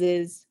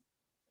houses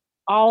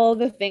all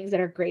the things that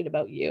are great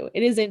about you.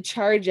 It is in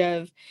charge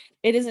of,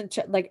 it isn't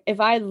like if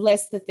I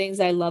list the things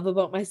I love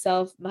about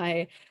myself,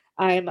 I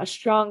am a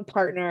strong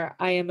partner,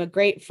 I am a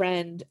great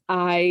friend,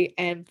 I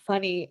am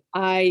funny,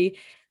 I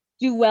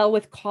do well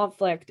with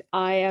conflict,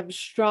 I am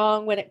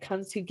strong when it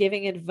comes to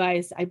giving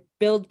advice, I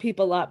build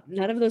people up.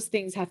 None of those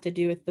things have to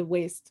do with the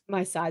waist,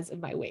 my size of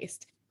my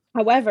waist.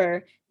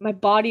 However, my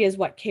body is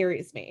what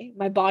carries me.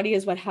 My body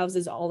is what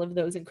houses all of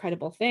those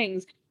incredible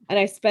things. And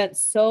I spent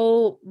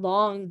so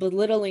long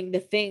belittling the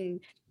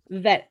thing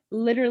that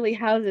literally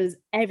houses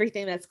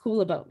everything that's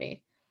cool about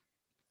me,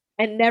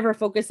 and never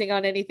focusing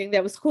on anything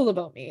that was cool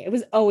about me. It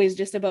was always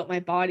just about my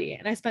body.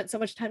 And I spent so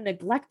much time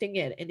neglecting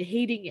it and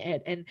hating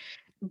it.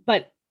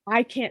 But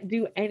I can't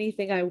do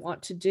anything I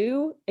want to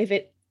do if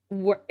it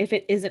if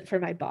it isn't for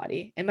my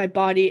body, and my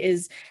body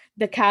is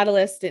the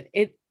catalyst,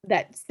 it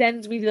that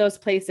sends me to those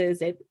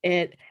places.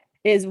 It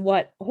is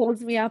what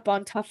holds me up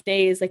on tough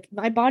days. Like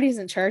my body's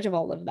in charge of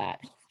all of that.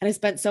 And I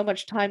spent so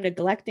much time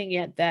neglecting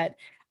it that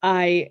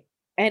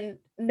and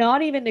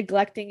not even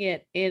neglecting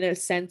it in a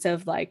sense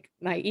of like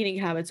my eating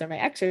habits or my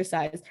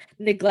exercise,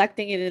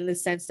 neglecting it in the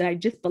sense that I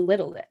just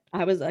belittled it.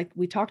 I was like,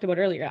 we talked about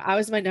earlier, I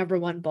was my number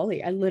one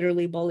bully. I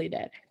literally bullied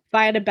it. If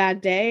I had a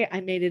bad day,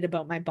 I made it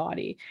about my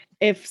body.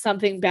 If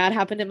something bad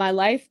happened in my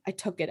life, I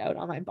took it out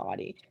on my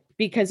body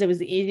because it was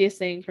the easiest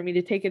thing for me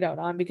to take it out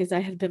on because I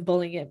had been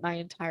bullying it my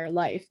entire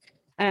life.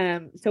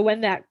 So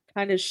when that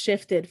kind of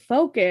shifted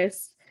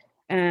focus,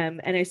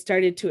 and I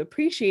started to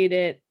appreciate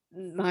it,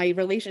 my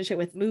relationship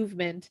with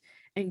movement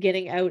and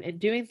getting out and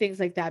doing things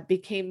like that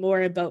became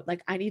more about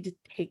like, I need to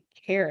take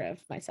care of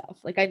myself.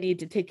 Like I need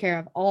to take care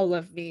of all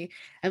of me,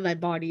 and my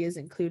body is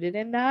included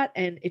in that.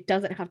 And it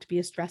doesn't have to be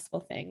a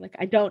stressful thing. Like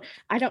I don't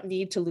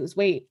need to lose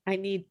weight. I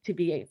need to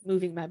be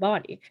moving my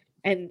body.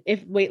 And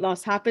if weight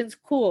loss happens,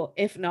 cool.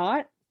 If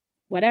not,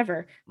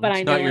 whatever. But It's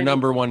I not know your I'm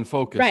number one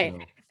focus right.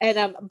 now.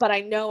 And but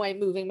I know I'm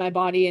moving my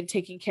body and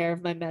taking care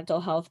of my mental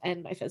health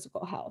and my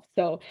physical health.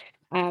 So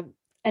um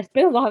it's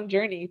been a long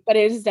journey, but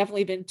it has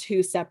definitely been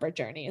two separate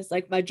journeys.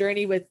 Like my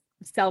journey with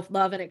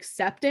self-love and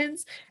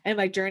acceptance and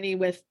my journey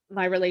with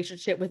my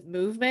relationship with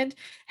movement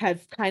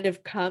have kind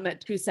of come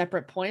at two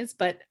separate points,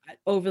 but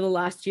over the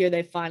last year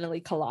they finally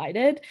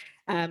collided,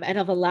 and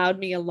have allowed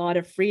me a lot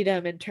of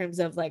freedom in terms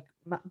of like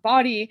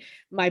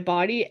my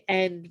body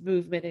and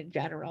movement in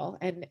general,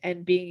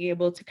 and being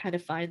able to kind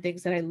of find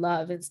things that I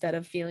love instead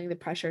of feeling the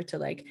pressure to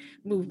like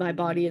move my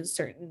body in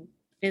certain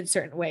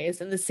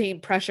ways. And the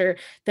same pressure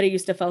that I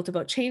used to felt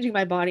about changing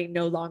my body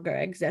no longer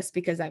exists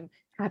because I'm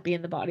happy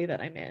in the body that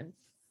I'm in.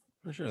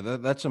 For sure.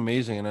 That's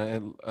amazing.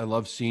 And I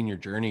love seeing your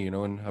journey,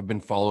 and I've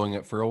been following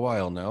it for a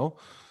while now.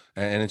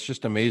 And it's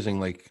just amazing.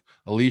 Like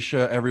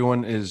Alicia,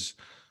 everyone is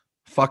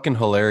fucking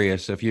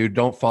hilarious. If you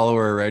don't follow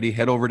her already,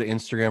 head over to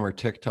Instagram or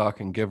TikTok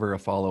and give her a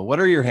follow. What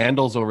are your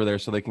handles over there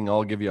so they can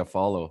all give you a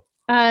follow?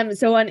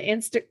 So on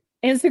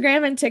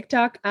Instagram and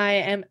TikTok, I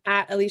am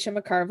at Alicia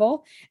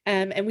McCarville.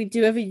 And we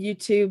do have a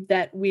YouTube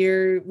that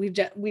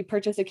we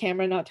purchased a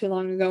camera not too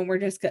long ago, and we're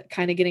just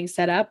kind of getting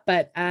set up.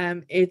 But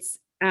it's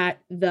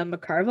at the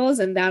McCarvilles,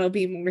 and that'll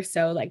be more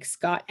so like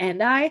Scott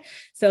and I.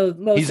 So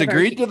He's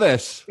agreed to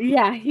this.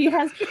 Yeah, he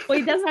has. Well,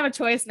 he doesn't have a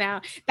choice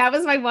now. That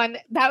was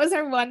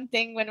our one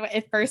thing when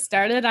it first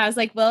started. I was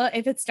like, well,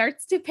 if it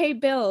starts to pay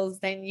bills,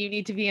 then you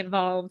need to be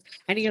involved.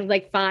 And he was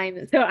like,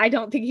 fine. So I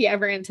don't think he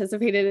ever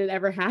anticipated it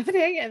ever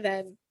happening. And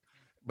then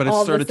but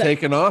it's sort of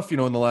taken off, in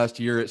the last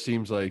year, it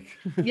seems like.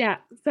 Yeah.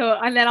 So,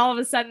 and then all of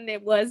a sudden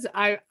it was,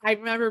 I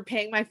remember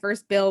paying my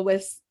first bill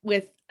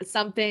with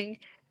something.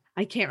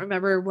 I can't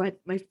remember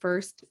what my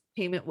first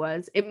payment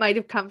was. It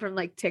might've come from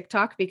like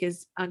TikTok,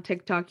 because on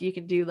TikTok you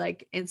can do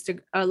like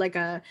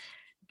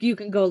you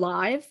can go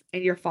live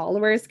and your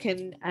followers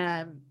can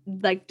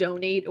like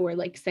donate or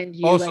like send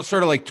you. Oh, so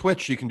sort of like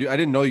Twitch you can do. I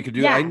didn't know you could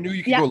do that. I knew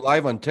you could go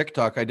live on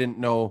TikTok. I didn't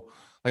know.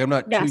 Like I'm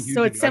not too huge.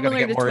 So it's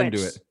similar to Twitch.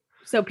 Into it.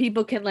 So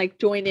people can like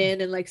join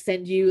in and like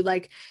send you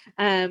like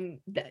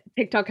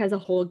TikTok has a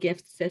whole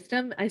gift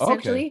system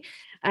essentially.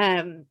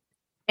 Okay.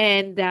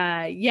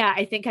 Yeah,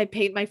 I think I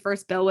paid my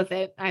first bill with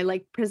it. I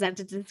like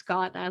presented to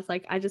Scott and I was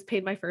like, I just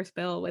paid my first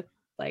bill with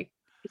like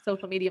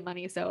social media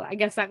money. So I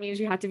guess that means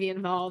you have to be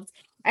involved.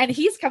 And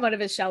he's come out of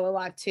his shell a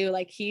lot too.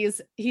 Like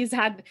he's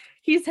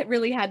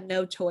really had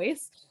no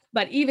choice.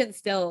 But even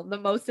still, the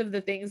most of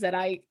the things that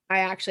I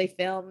actually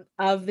film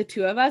of the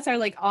two of us are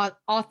like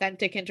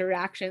authentic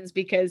interactions,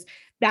 because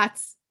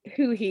that's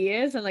who he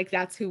is and like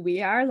that's who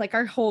we are. Like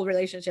our whole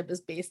relationship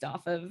is based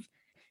off of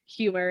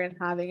humor and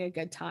having a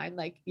good time.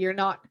 Like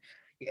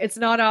it's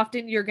not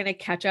often you're going to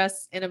catch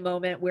us in a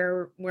moment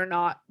where we're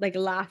not like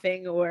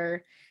laughing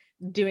or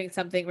doing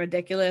something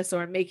ridiculous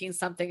or making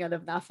something out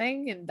of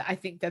nothing. And I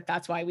think that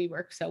that's why we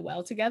work so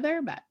well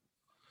together.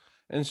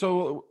 And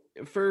so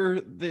for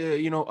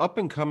the, up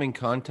and coming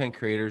content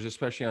creators,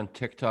 especially on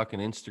TikTok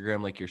and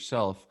Instagram, like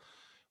yourself,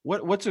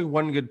 what's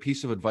one good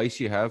piece of advice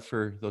you have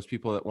for those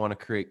people that want to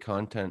create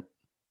content?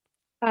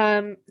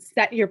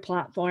 Set your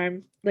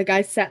platform. Like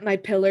I set my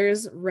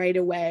pillars right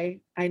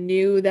away. I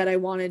knew that I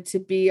wanted to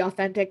be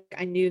authentic.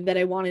 I knew that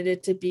I wanted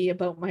it to be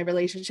about my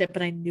relationship,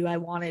 and I knew I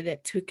wanted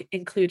it to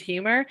include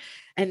humor.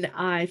 And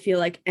I feel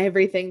like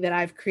everything that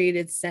I've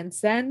created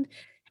since then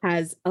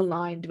has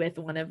aligned with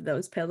one of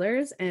those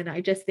pillars. And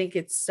I just think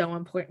it's so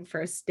important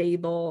for a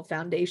stable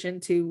foundation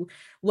to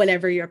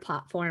whatever your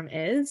platform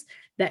is,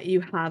 that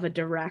you have a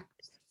direct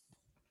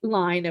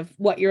line of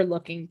what you're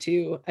looking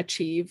to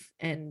achieve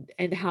and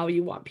how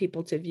you want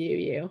people to view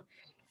you.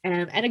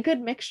 And a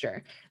good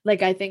mixture.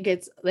 Like, I think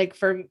it's like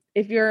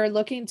if you're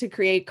looking to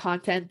create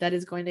content that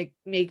is going to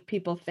make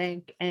people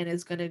think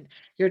and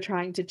you're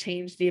trying to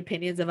change the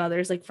opinions of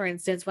others. Like, for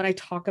instance, when I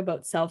talk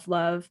about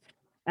self-love,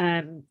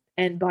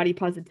 and body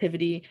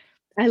positivity,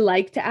 I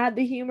like to add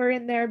the humor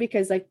in there,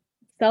 because like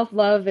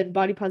self-love and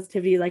body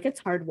positivity, like it's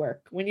hard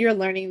work when you're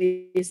learning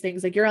these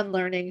things. Like you're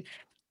unlearning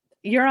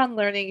you're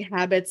unlearning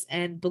habits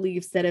and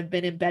beliefs that have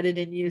been embedded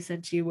in you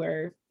since you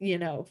were,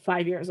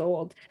 5 years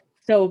old.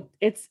 So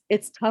it's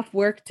tough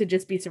work to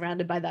just be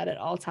surrounded by that at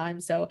all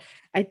times. So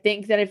I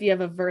think that if you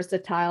have a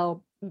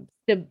versatile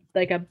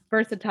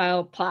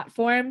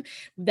platform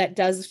that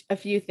does a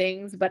few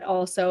things, but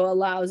also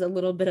allows a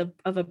little bit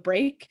of a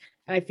break.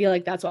 And I feel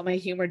like that's what my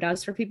humor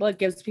does for people. It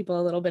gives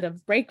people a little bit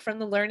of break from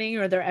the learning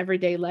or their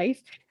everyday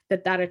life,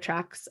 that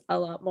attracts a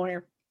lot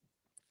more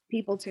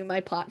people to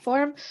my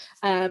platform.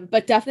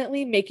 But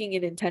definitely making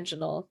it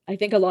intentional. I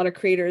think a lot of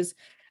creators,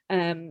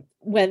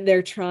 when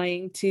they're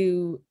trying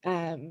to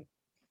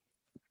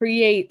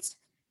create,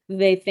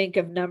 they think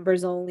of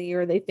numbers only,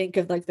 or they think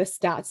of like the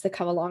stats that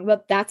come along,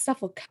 but that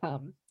stuff will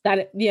come.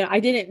 I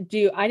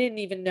didn't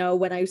even know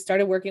when I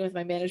started working with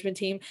my management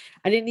team,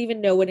 I didn't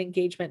even know what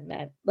engagement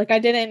meant. Like I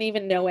didn't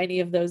even know any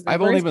of those numbers.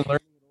 I've only been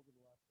learning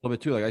a little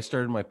bit too. Like I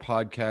started my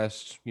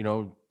podcast,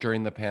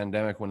 during the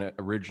pandemic when it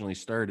originally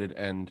started,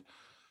 and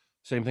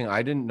same thing.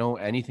 I didn't know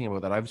anything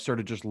about that. I've sort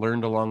of just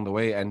learned along the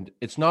way, and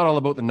it's not all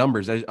about the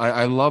numbers.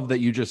 I love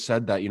that you just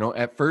said that.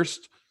 At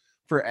first,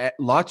 for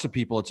lots of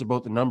people, it's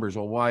about the numbers.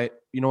 Well, why?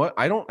 You know what?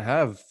 I don't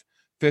have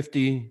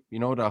 50, to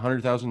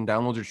 100,000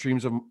 downloads or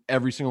streams of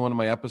every single one of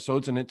my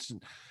episodes, and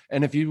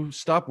if you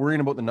stop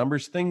worrying about the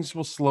numbers, things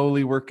will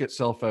slowly work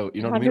itself out.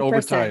 You know what I mean?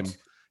 Over time, if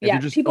yeah,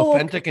 you're just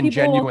authentic and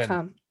genuine. Will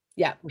come.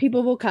 Yeah,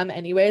 people will come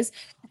anyways.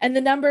 And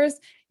the numbers,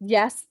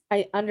 yes,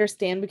 I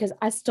understand, because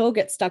I still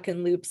get stuck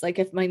in loops. Like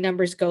if my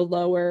numbers go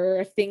lower, or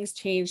if things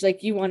change,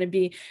 like you want to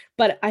be.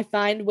 But I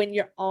find when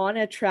you're on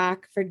a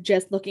track for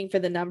just looking for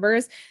the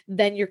numbers,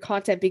 then your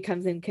content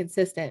becomes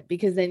inconsistent,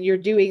 because then you're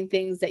doing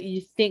things that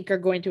you think are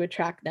going to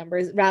attract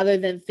numbers rather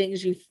than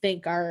things you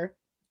think are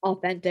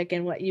authentic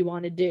and what you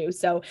want to do.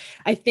 So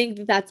I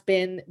think that's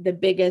been the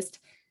biggest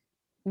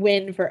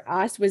win for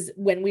us, was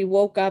when we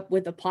woke up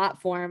with a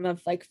platform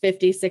of like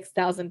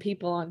 56,000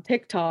 people on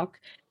TikTok.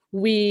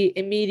 We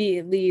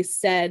immediately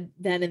said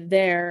then and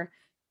there,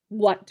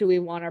 what do we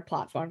want our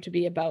platform to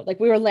be about? Like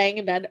we were laying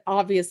in bed.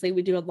 Obviously,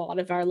 we do a lot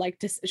of our like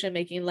decision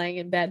making laying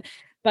in bed,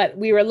 but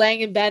we were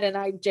laying in bed and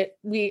I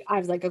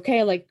was like,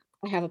 okay, like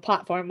I have a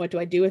platform. What do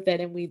I do with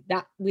it? And we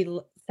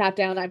sat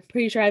down. I'm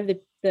pretty sure I have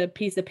the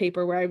piece of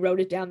paper where I wrote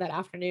it down that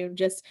afternoon,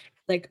 just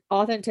like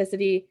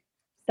authenticity,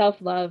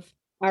 self-love,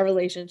 our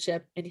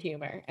relationship, and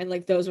humor. And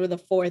like those were the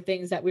 4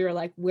 things that we were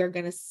like, we're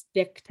going to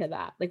stick to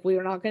that. Like we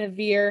were not going to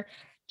veer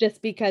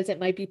just because it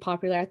might be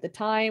popular at the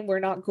time. We're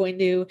not going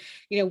to,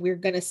 we're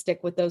going to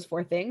stick with those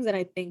 4 things. And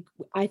I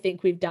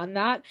think we've done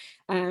that.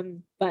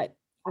 But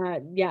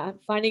yeah,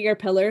 finding your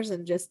pillars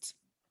and just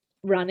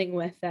running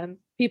with them.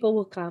 People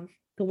will come.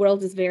 The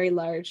world is very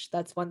large.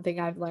 That's one thing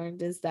I've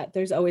learned, is that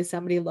there's always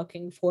somebody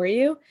looking for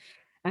you.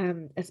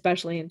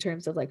 Especially in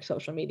terms of like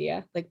social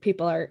media, like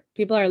people are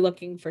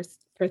looking for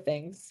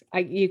things.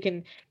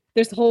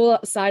 There's whole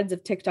sides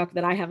of TikTok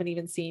that I haven't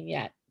even seen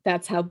yet.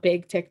 That's how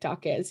big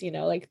TikTok is,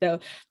 like the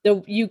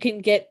you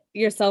can get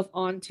yourself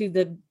onto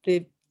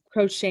the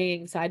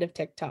crocheting side of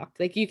TikTok.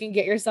 Like you can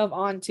get yourself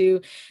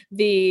onto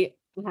the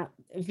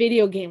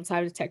video game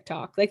side of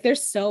TikTok. Like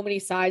there's so many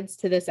sides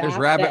to this There's app.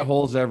 rabbit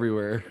holes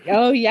everywhere.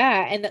 Oh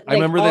yeah. And like, I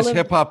remember this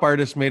hip hop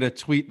artist made a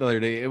tweet the other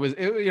day. It was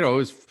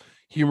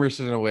humorous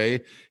in a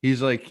way.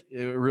 He's like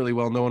a really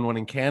well-known one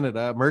in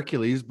Canada,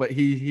 Mercules, but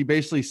he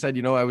basically said,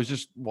 I was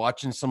just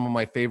watching some of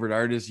my favorite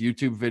artists'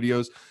 YouTube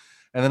videos,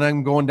 and then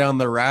I'm going down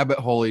the rabbit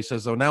hole. He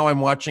says, "Oh, now I'm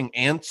watching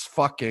ants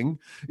fucking,"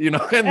 and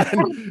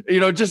then,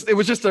 it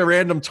was just a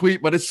random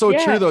tweet, but it's so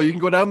true though. You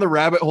can go down the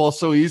rabbit hole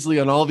so easily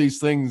on all these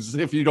things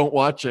if you don't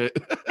watch it.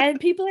 And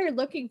people are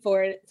looking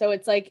for it. So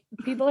it's like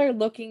people are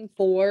looking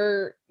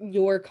for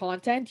your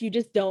content. You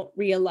just don't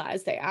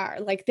realize they are.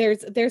 Like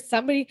there's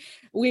somebody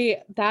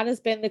that has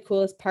been the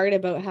coolest part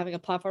about having a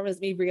platform, is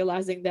me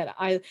realizing that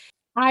I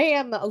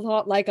am a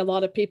lot like a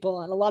lot of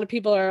people, and a lot of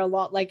people are a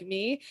lot like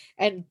me,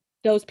 and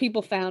those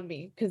people found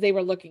me because they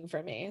were looking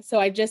for me. So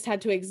I just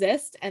had to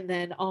exist, and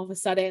then all of a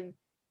sudden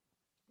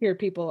here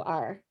people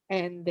are,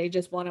 and they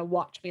just want to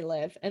watch me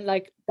live. And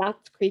like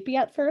that's creepy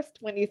at first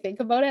when you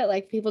think about it.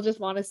 Like people just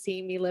want to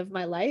see me live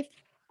my life.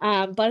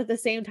 But at the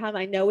same time,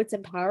 I know it's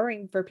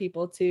empowering for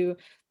people to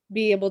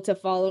be able to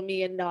follow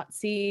me and not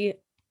see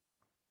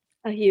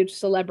a huge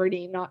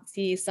celebrity, not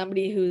see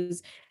somebody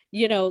who's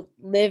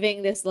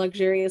living this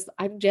luxurious.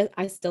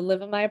 I still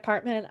live in my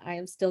apartment. I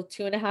am still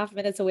 2.5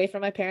 minutes away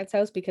from my parents'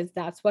 house, because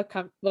that's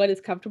what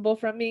is comfortable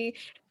from me.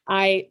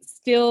 I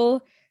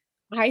still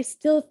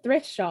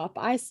thrift shop.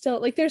 I still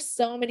like, there's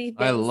so many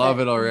things. I love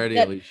it already,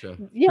 Alicia.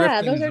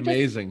 Yeah, Thrifting those are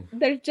amazing.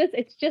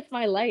 It's just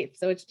my life.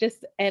 So it's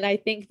just, and I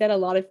think that a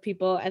lot of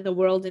people and the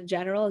world in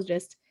general is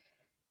just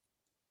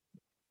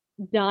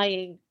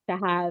dying to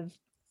have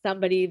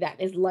somebody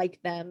that is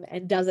like them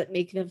and doesn't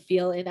make them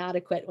feel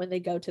inadequate when they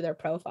go to their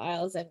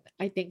profiles. And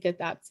I think that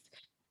that's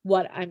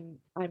what I'm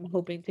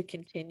hoping to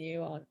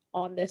continue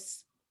on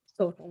this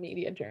social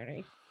media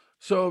journey.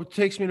 So it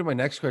takes me to my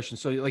next question.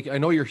 So like, I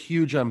know you're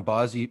huge on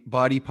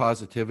body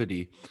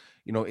positivity.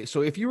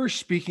 So if you were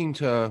speaking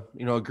to,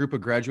 a group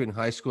of graduating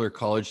high school or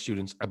college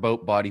students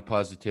about body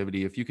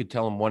positivity, if you could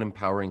tell them one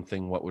empowering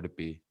thing, what would it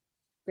be?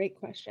 Great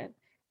question.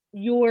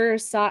 Your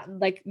size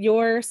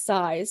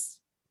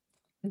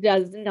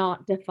does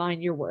not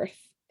define your worth.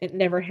 It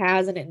never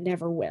has and it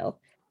never will.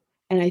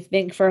 And I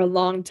think for a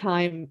long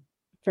time,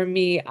 for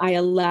me, I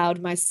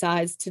allowed my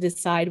size to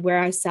decide where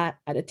I sat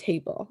at a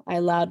table. I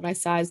allowed my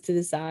size to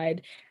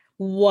decide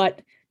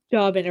what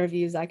job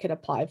interviews I could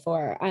apply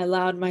for. I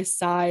allowed my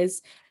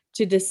size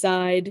to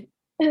decide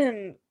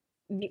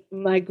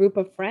my group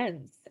of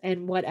friends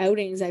and what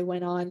outings I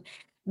went on,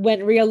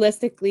 when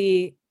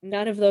realistically,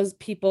 none of those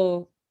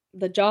people,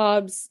 the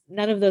jobs,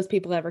 none of those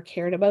people ever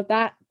cared about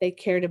that. They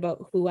cared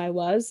about who I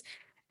was.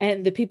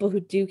 And the people who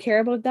do care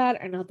about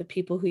that are not the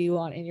people who you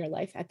want in your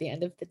life at the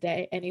end of the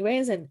day,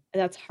 anyways. And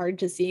that's hard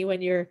to see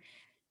when you're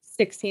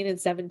 16 and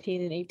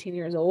 17 and 18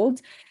 years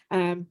old.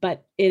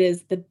 But it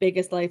is the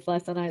biggest life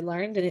lesson I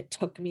learned. And it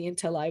took me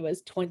until I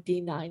was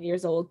 29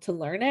 years old to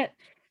learn it.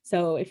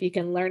 So if you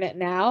can learn it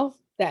now,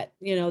 that,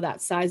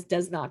 that size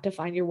does not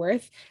define your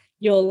worth,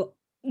 you'll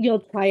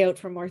try out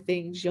for more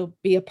things, you'll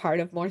be a part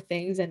of more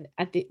things, and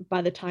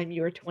by the time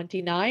you're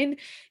 29,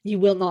 you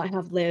will not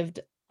have lived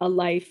a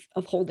life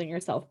of holding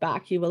yourself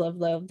back. You will have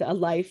lived a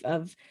life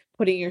of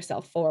putting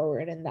yourself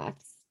forward, and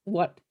that's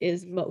what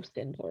is most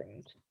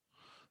important.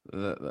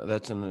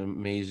 That's an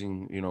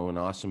amazing, an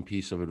awesome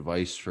piece of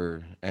advice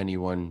for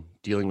anyone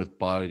dealing with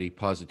body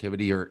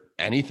positivity or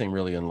anything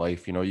really in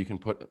life. You can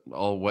put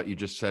all what you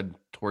just said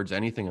towards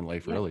anything in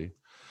life, Yeah. really.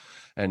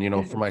 And, for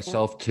 100%.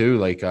 myself too,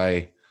 like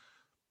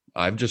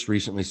I've just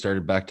recently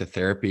started back to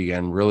therapy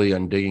again, really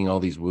undigging all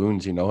these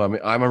wounds. I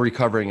mean, I'm a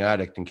recovering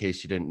addict, in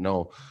case you didn't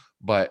know,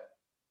 but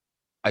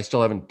I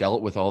still haven't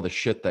dealt with all the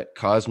shit that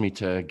caused me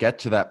to get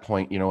to that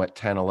point, at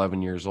 10,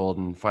 11 years old,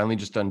 and finally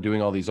just undoing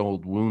all these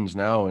old wounds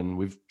now. And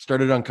we've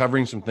started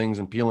uncovering some things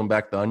and peeling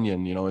back the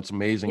onion. It's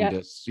amazing Yeah.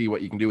 to see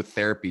what you can do with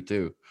therapy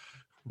too.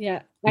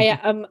 Yeah.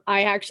 I've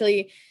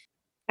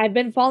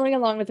been following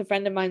along with a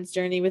friend of mine's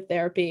journey with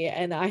therapy,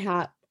 and I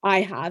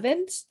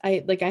haven't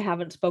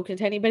spoken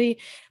to anybody,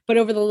 but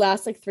over the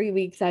last 3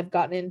 weeks, I've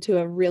gotten into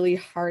a really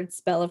hard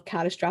spell of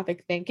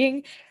catastrophic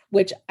thinking,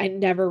 which I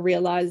never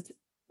realized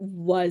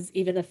was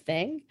even a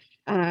thing.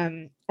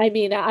 I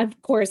mean,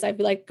 of course, I've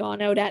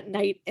gone out at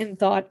night and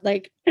thought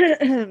what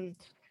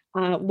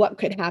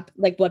could happen,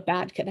 what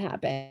bad could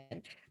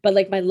happen.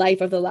 But my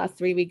life over the last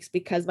 3 weeks,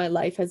 because my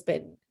life has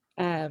been,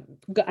 I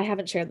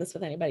haven't shared this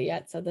with anybody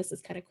yet, so this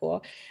is kind of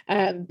cool.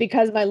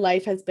 Because my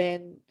life has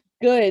been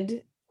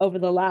good over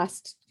the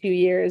last 2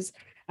 years,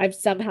 I've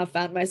somehow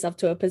found myself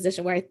to a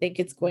position where I think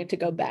it's going to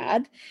go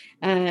bad.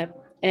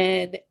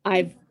 And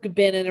I've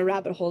been in a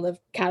rabbit hole of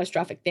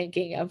catastrophic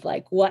thinking of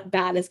what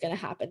bad is going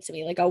to happen to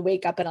me. I'll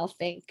wake up and I'll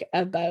think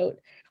about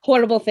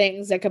horrible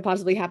things that could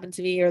possibly happen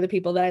to me or the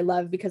people that I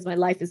love, because my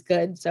life is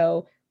good.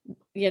 So,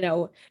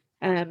 and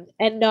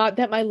not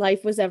that my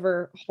life was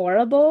ever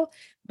horrible,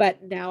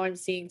 but now I'm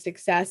seeing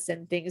success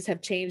and things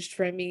have changed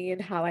for me and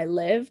how I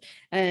live.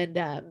 And,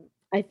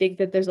 I think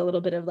that there's a little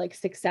bit of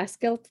success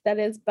guilt that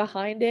is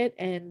behind it,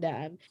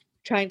 and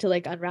trying to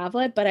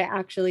unravel it. But I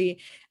actually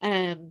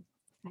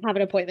have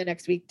an appointment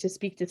next week to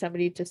speak to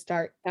somebody to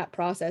start that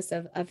process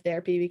of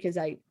therapy, because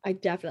I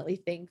definitely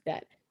think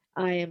that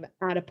I am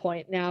at a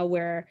point now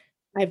where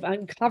I've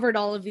uncovered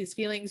all of these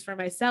feelings for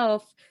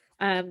myself.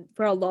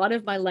 For a lot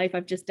of my life,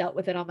 I've just dealt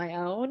with it on my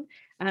own.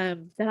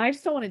 That I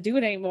just don't want to do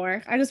it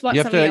anymore. I just want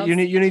somebody else.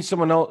 You need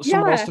someone else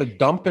to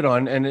dump it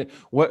on, and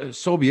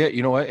so be it.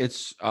 You know what?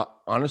 It's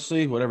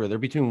honestly, whatever. They're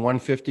between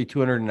 150,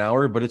 200 an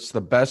hour, but it's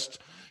the best,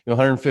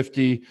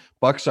 $150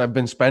 I've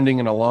been spending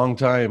in a long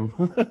time.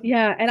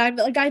 Yeah. And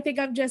I think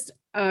I'm just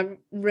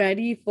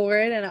ready for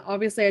it. And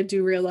obviously I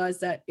do realize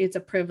that it's a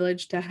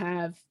privilege to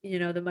have,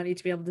 the money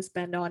to be able to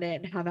spend on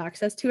it and have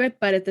access to it.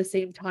 But at the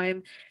same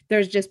time,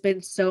 there's just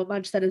been so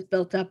much that has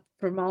built up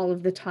from all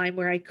of the time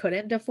where I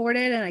couldn't afford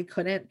it and I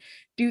couldn't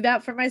do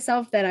that for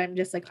myself, that I'm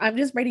just I'm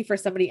just ready for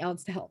somebody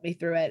else to help me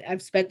through it.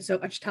 I've spent so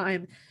much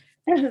time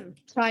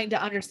trying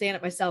to understand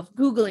it myself,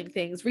 Googling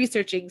things,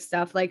 researching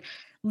stuff,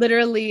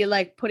 literally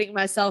putting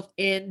myself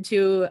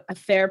into a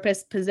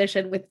therapist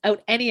position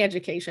without any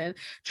education,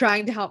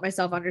 trying to help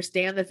myself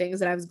understand the things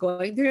that I was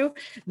going through,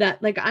 that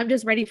I'm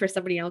just ready for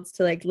somebody else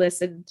to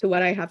listen to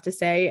what I have to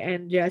say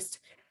and just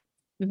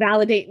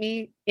validate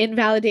me,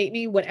 invalidate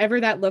me,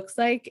 whatever that looks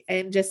like,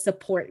 and just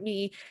support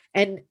me,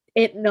 and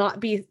it not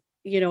be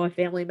a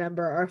family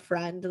member or a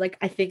friend.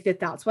 I think that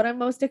that's what I'm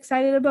most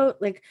excited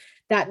about,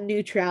 that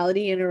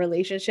neutrality in a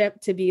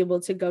relationship, to be able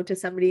to go to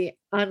somebody,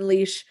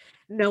 unleash,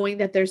 knowing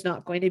that there's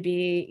not going to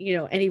be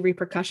any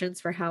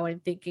repercussions for how I'm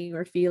thinking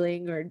or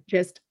feeling or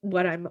just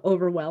what I'm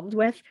overwhelmed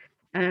with,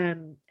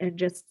 and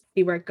just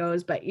see where it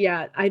goes. But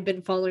yeah, I've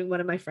been following one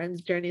of my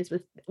friends' journeys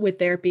with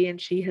therapy, and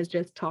she has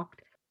just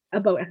talked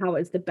about how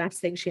it's the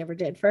best thing she ever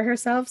did for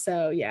herself.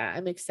 So yeah,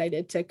 I'm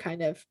excited to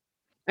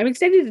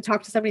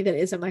talk to somebody that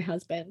isn't my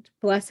husband,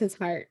 bless his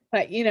heart.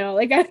 But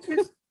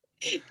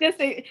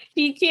Just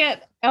he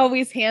can't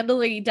always handle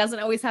it. He doesn't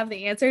always have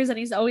the answers, and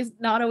he's always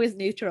not always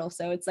neutral.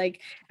 So it's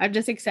like I'm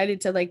just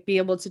excited to like be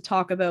able to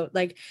talk about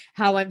like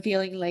how I'm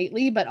feeling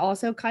lately, but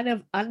also kind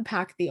of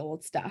unpack the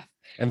old stuff.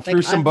 And Like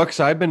through some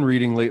books I've been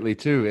reading lately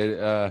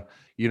too,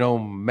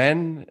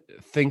 men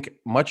think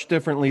much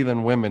differently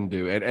than women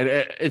do. And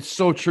it's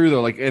so true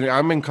though. Like, and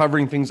I'm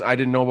uncovering things I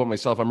didn't know about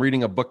myself. I'm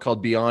reading a book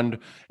called Beyond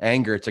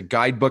Anger. It's a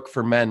guidebook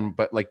for men,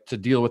 but like to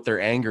deal with their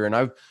anger. And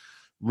I've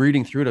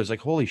reading through it, I was like,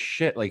 holy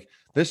shit, like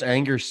this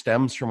anger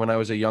stems from when I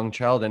was a young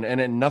child and it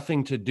had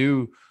nothing to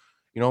do.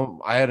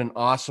 I had an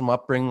awesome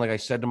upbringing, like I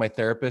said to my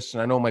therapist,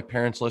 and I know my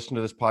parents listen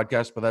to this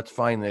podcast, but that's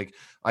fine. Like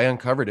I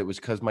uncovered it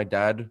was because my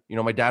dad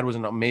was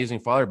an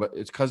amazing father, but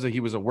it's because he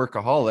was a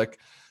workaholic.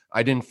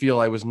 I didn't feel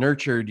I was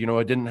nurtured.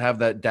 I didn't have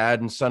that dad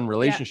and son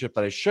relationship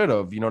that I should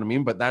have, you know what I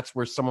mean? But that's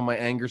where some of my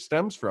anger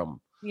stems from.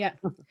 Yeah.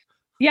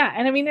 Yeah.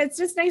 And I mean, it's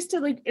just nice to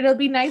like, it'll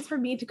be nice for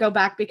me to go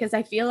back because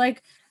I feel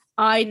like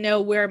I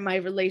know where my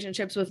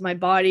relationships with my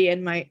body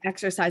and my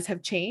exercise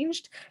have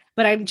changed,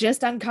 but I'm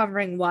just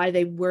uncovering why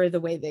they were the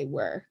way they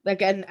were.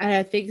 Like, and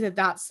I think that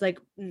that's like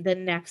the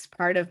next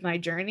part of my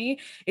journey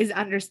is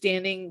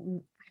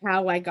understanding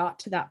how I got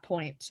to that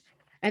point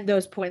and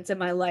those points in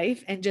my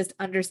life and just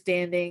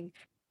understanding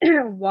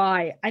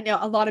why. I know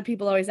a lot of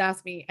people always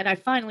ask me, and I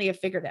finally have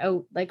figured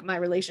out like my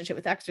relationship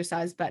with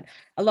exercise, but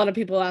a lot of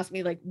people ask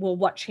me like, well,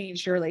 what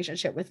changed your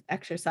relationship with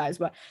exercise?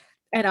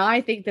 And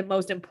I think the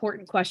most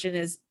important question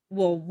is,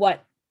 well,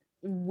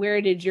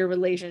 where did your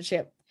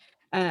relationship,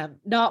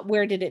 not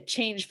where did it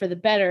change for the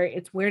better?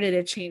 It's where did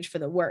it change for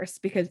the worse?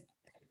 Because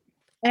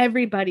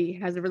everybody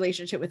has a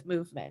relationship with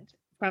movement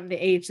from the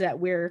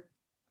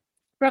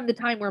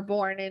time we're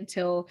born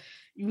until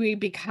we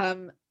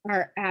become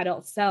our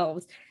adult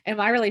selves. And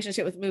my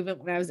relationship with movement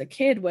when I was a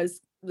kid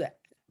was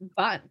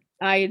fun.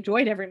 I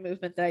enjoyed every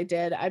movement that I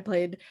did. I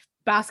played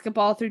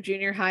basketball through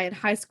junior high and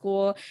high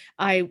school.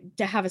 I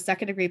have a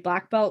second degree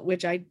black belt,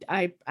 which I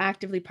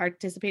actively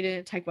participated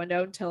in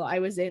Taekwondo until I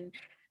was in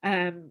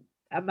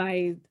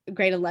my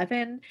grade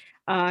 11.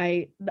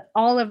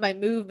 All of my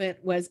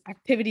movement was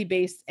activity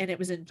based and it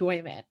was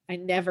enjoyment. I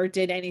never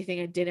did anything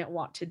I didn't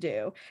want to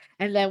do.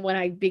 And then when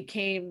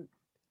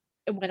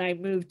I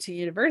moved to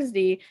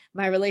university,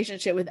 my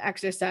relationship with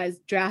exercise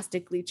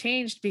drastically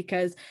changed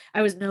because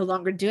I was no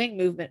longer doing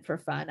movement for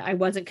fun. I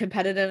wasn't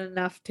competitive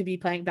enough to be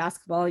playing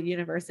basketball at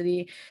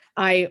university.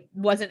 I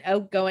wasn't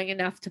outgoing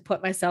enough to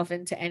put myself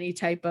into any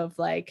type of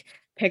like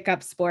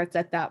pickup sports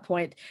at that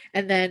point.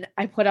 And then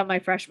I put on my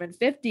freshman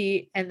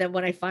 50. And then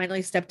when I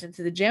finally stepped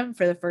into the gym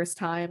for the first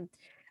time,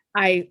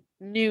 I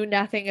knew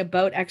nothing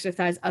about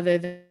exercise other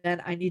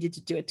than I needed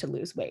to do it to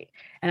lose weight.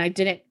 And I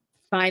didn't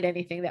find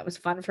anything that was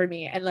fun for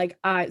me. And like,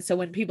 so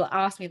when people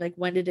ask me, like,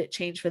 when did it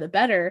change for the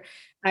better?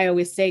 I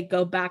always say,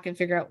 go back and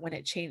figure out when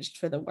it changed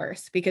for the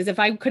worse. Because if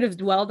I could have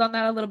dwelled on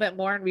that a little bit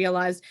more and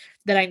realized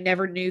that I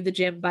never knew the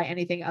gym by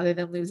anything other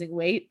than losing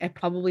weight, it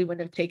probably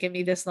wouldn't have taken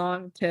me this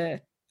long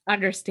to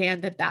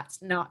understand that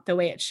that's not the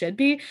way it should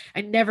be.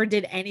 I never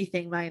did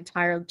anything my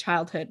entire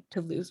childhood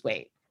to lose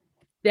weight.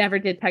 Never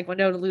did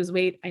Taekwondo to lose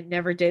weight. I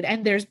never did.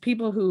 And there's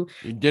people who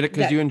you did it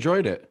because you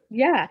enjoyed it.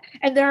 Yeah.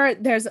 And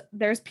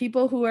there's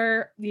people who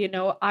are,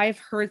 I've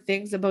heard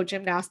things about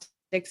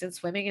gymnastics and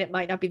swimming, and it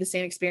might not be the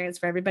same experience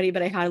for everybody,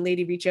 but I had a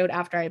lady reach out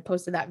after I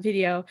posted that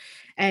video.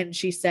 And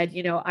she said,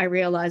 I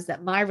realized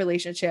that my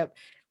relationship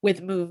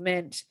with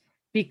movement,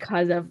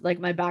 because of like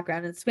my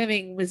background in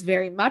swimming, was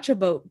very much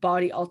about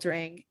body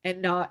altering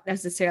and not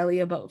necessarily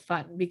about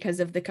fun because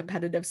of the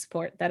competitive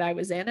sport that I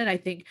was in. And I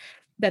think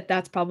that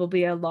that's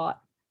probably a lot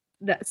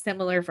that's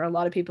similar for a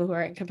lot of people who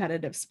are in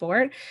competitive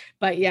sport.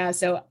 But yeah,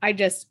 so I'd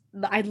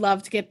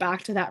love to get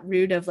back to that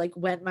root of like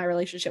when my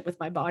relationship with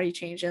my body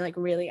changed and like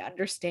really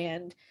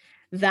understand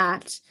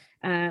that.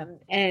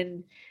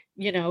 And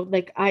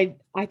like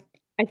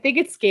I think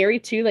it's scary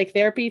too. Like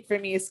therapy for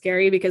me is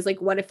scary because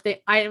like, what if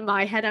in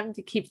my head, I'm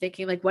to keep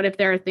thinking like, what if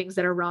there are things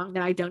that are wrong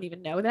that I don't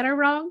even know that are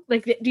wrong?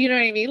 Like, do you know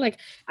what I mean? Like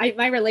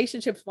my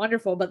relationship's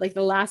wonderful, but like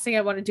the last thing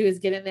I want to do is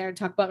get in there and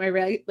talk about my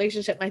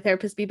relationship. My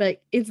therapist be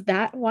like, is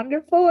that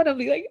wonderful? And I'll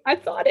be like, I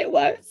thought it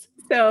was.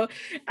 So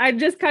I'm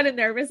just kind of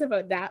nervous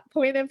about that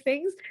point of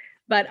things.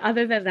 But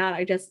other than that,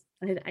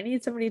 I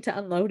need somebody to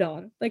unload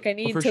on. Like I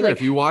need for to sure. like,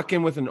 if you walk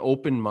in with an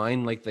open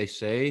mind, like they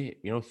say,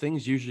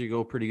 things usually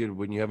go pretty good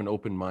when you have an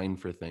open mind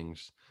for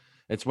things.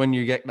 It's when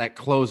you get that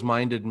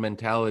closed-minded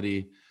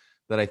mentality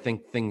that I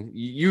think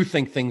you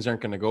think things aren't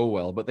going to go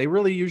well, but they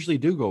really usually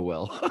do go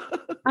well.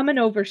 I'm an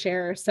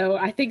oversharer, so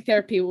I think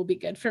therapy will be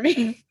good for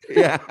me.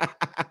 Yeah.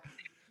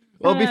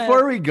 Well,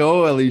 before we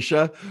go,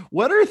 Alicia,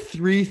 what are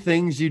 3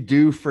 things you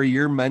do for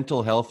your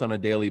mental health on a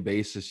daily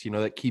basis,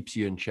 that keeps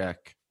you in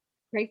check?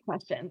 Great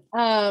question.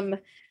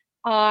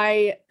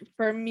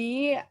 For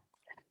me,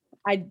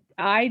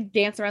 I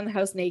dance around the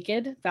house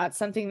naked. That's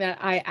something that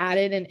I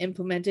added and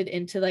implemented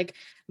into like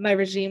my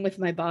regime with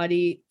my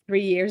body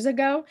 3 years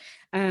ago.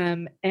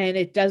 And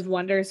it does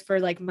wonders for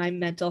like my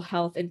mental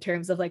health in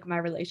terms of like my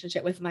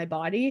relationship with my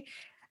body.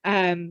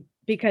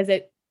 Because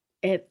it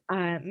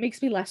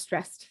makes me less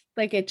stressed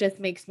Like it just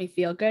makes me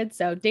feel good.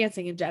 So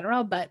dancing in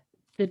general, but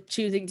the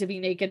choosing to be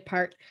naked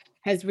part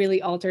has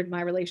really altered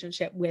my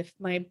relationship with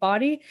my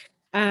body.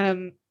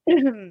 Um,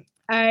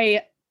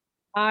 I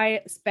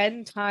I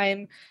spend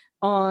time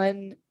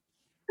on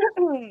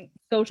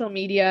social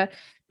media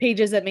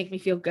pages that make me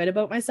feel good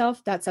about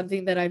myself. That's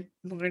something that I've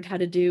learned how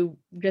to do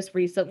just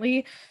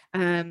recently.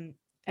 And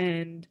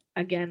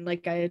again,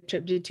 like I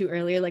attributed to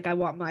earlier, like I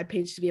want my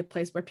page to be a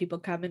place where people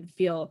come and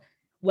feel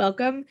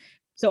welcome.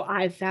 So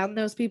I've found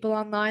those people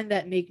online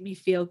that make me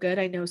feel good.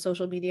 I know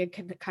social media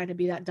can kind of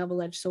be that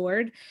double-edged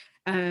sword.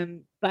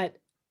 But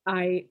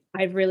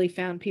I've really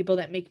found people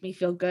that make me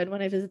feel good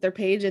when I visit their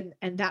page, and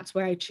that's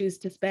where I choose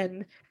to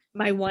spend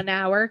my 1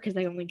 hour, because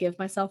I only give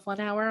myself 1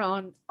 hour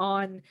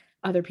on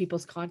other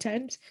people's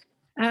content.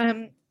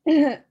 Um,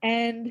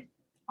 and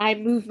I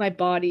move my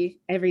body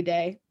every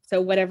day.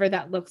 So whatever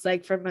that looks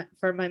like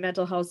for my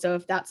mental health. So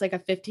if that's like a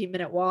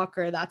 15-minute walk,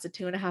 or that's a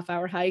 2.5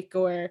 hour hike,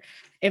 or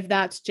if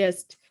that's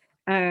just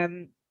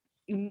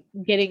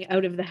getting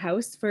out of the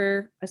house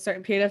for a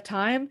certain period of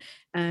time,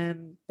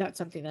 that's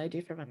something that I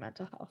do for my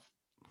mental health.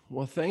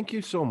 Well, thank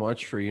you so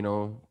much for,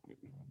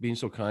 being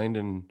so kind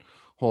and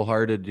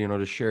wholehearted,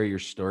 to share your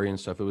story and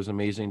stuff. It was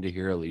amazing to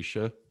hear,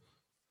 Alicia.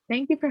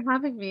 Thank you for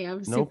having me. I'm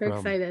No super problem.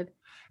 excited.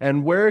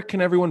 And where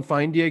can everyone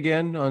find you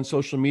again on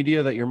social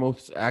media that you're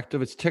most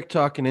active? It's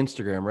TikTok and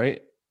Instagram,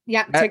 right?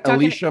 Yeah, At TikTok.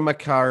 Alicia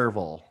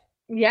McCarville.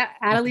 Yeah,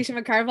 at Alicia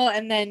McCarville,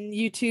 and then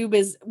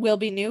YouTube will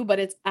be new, but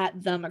it's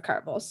at the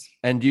McCarvilles.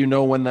 And do you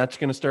know when that's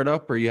going to start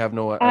up, or you have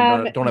don't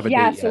have a date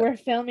yet? So we're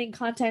filming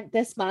content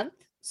this month.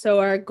 So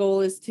our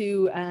goal is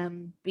to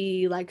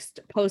be like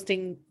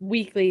posting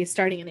weekly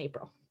starting in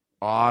April.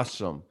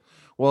 Awesome.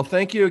 Well,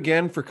 thank you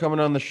again for coming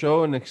on the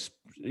show and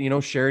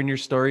sharing your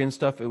story and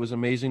stuff. It was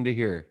amazing to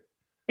hear.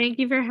 Thank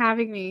you for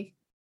having me.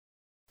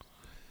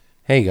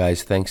 Hey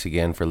guys, thanks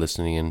again for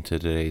listening in to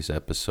today's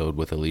episode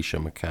with Alicia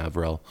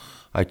McCavrell.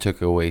 I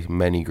took away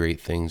many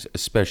great things,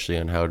 especially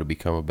on how to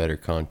become a better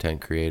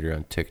content creator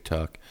on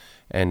TikTok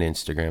and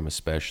Instagram,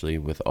 especially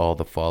with all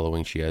the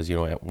following she has.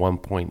 At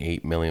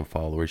 1.8 million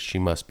followers, she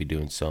must be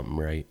doing something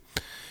right.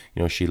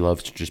 She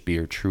loves to just be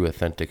her true,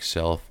 authentic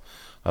self.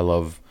 I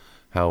love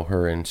how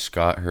her and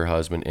Scott, her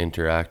husband,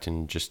 interact,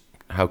 and just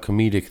how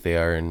comedic they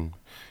are, and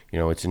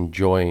it's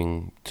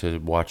enjoying to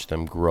watch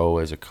them grow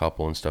as a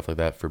couple and stuff like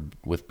that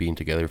with being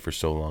together for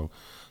so long.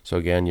 So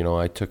again,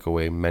 I took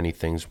away many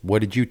things. What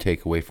did you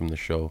take away from the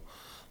show?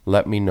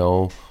 Let me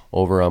know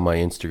over on my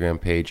Instagram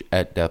page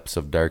at Depths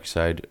of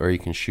Darkside, or you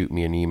can shoot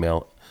me an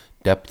email,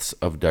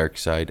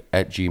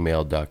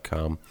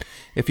 depthsofdarkside@gmail.com.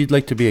 If you'd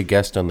like to be a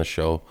guest on the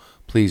show,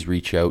 please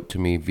reach out to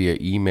me via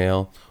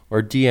email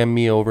or DM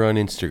me over on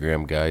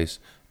Instagram, guys,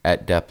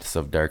 at Depths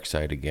of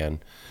Darkside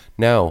again.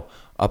 Now,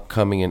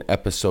 upcoming in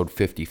episode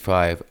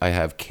 55, I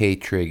have Kay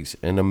Triggs,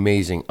 an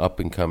amazing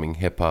up-and-coming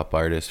hip-hop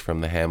artist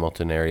from the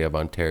Hamilton area of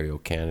Ontario,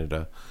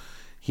 Canada.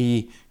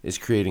 He is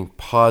creating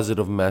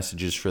positive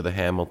messages for the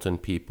Hamilton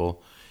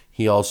people.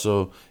 He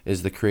also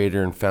is the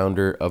creator and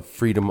founder of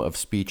Freedom of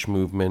Speech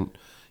movement.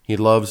 He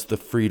loves the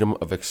freedom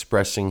of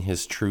expressing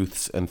his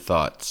truths and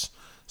thoughts,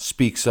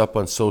 speaks up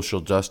on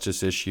social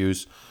justice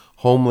issues,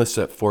 homeless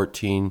at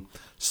 14,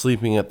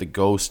 sleeping at the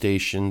GO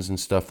stations and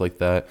stuff like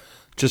that.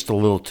 Just a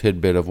little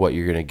tidbit of what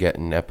you're going to get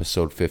in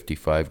episode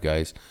 55,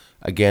 guys.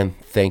 Again,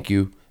 thank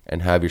you,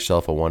 and have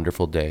yourself a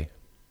wonderful day.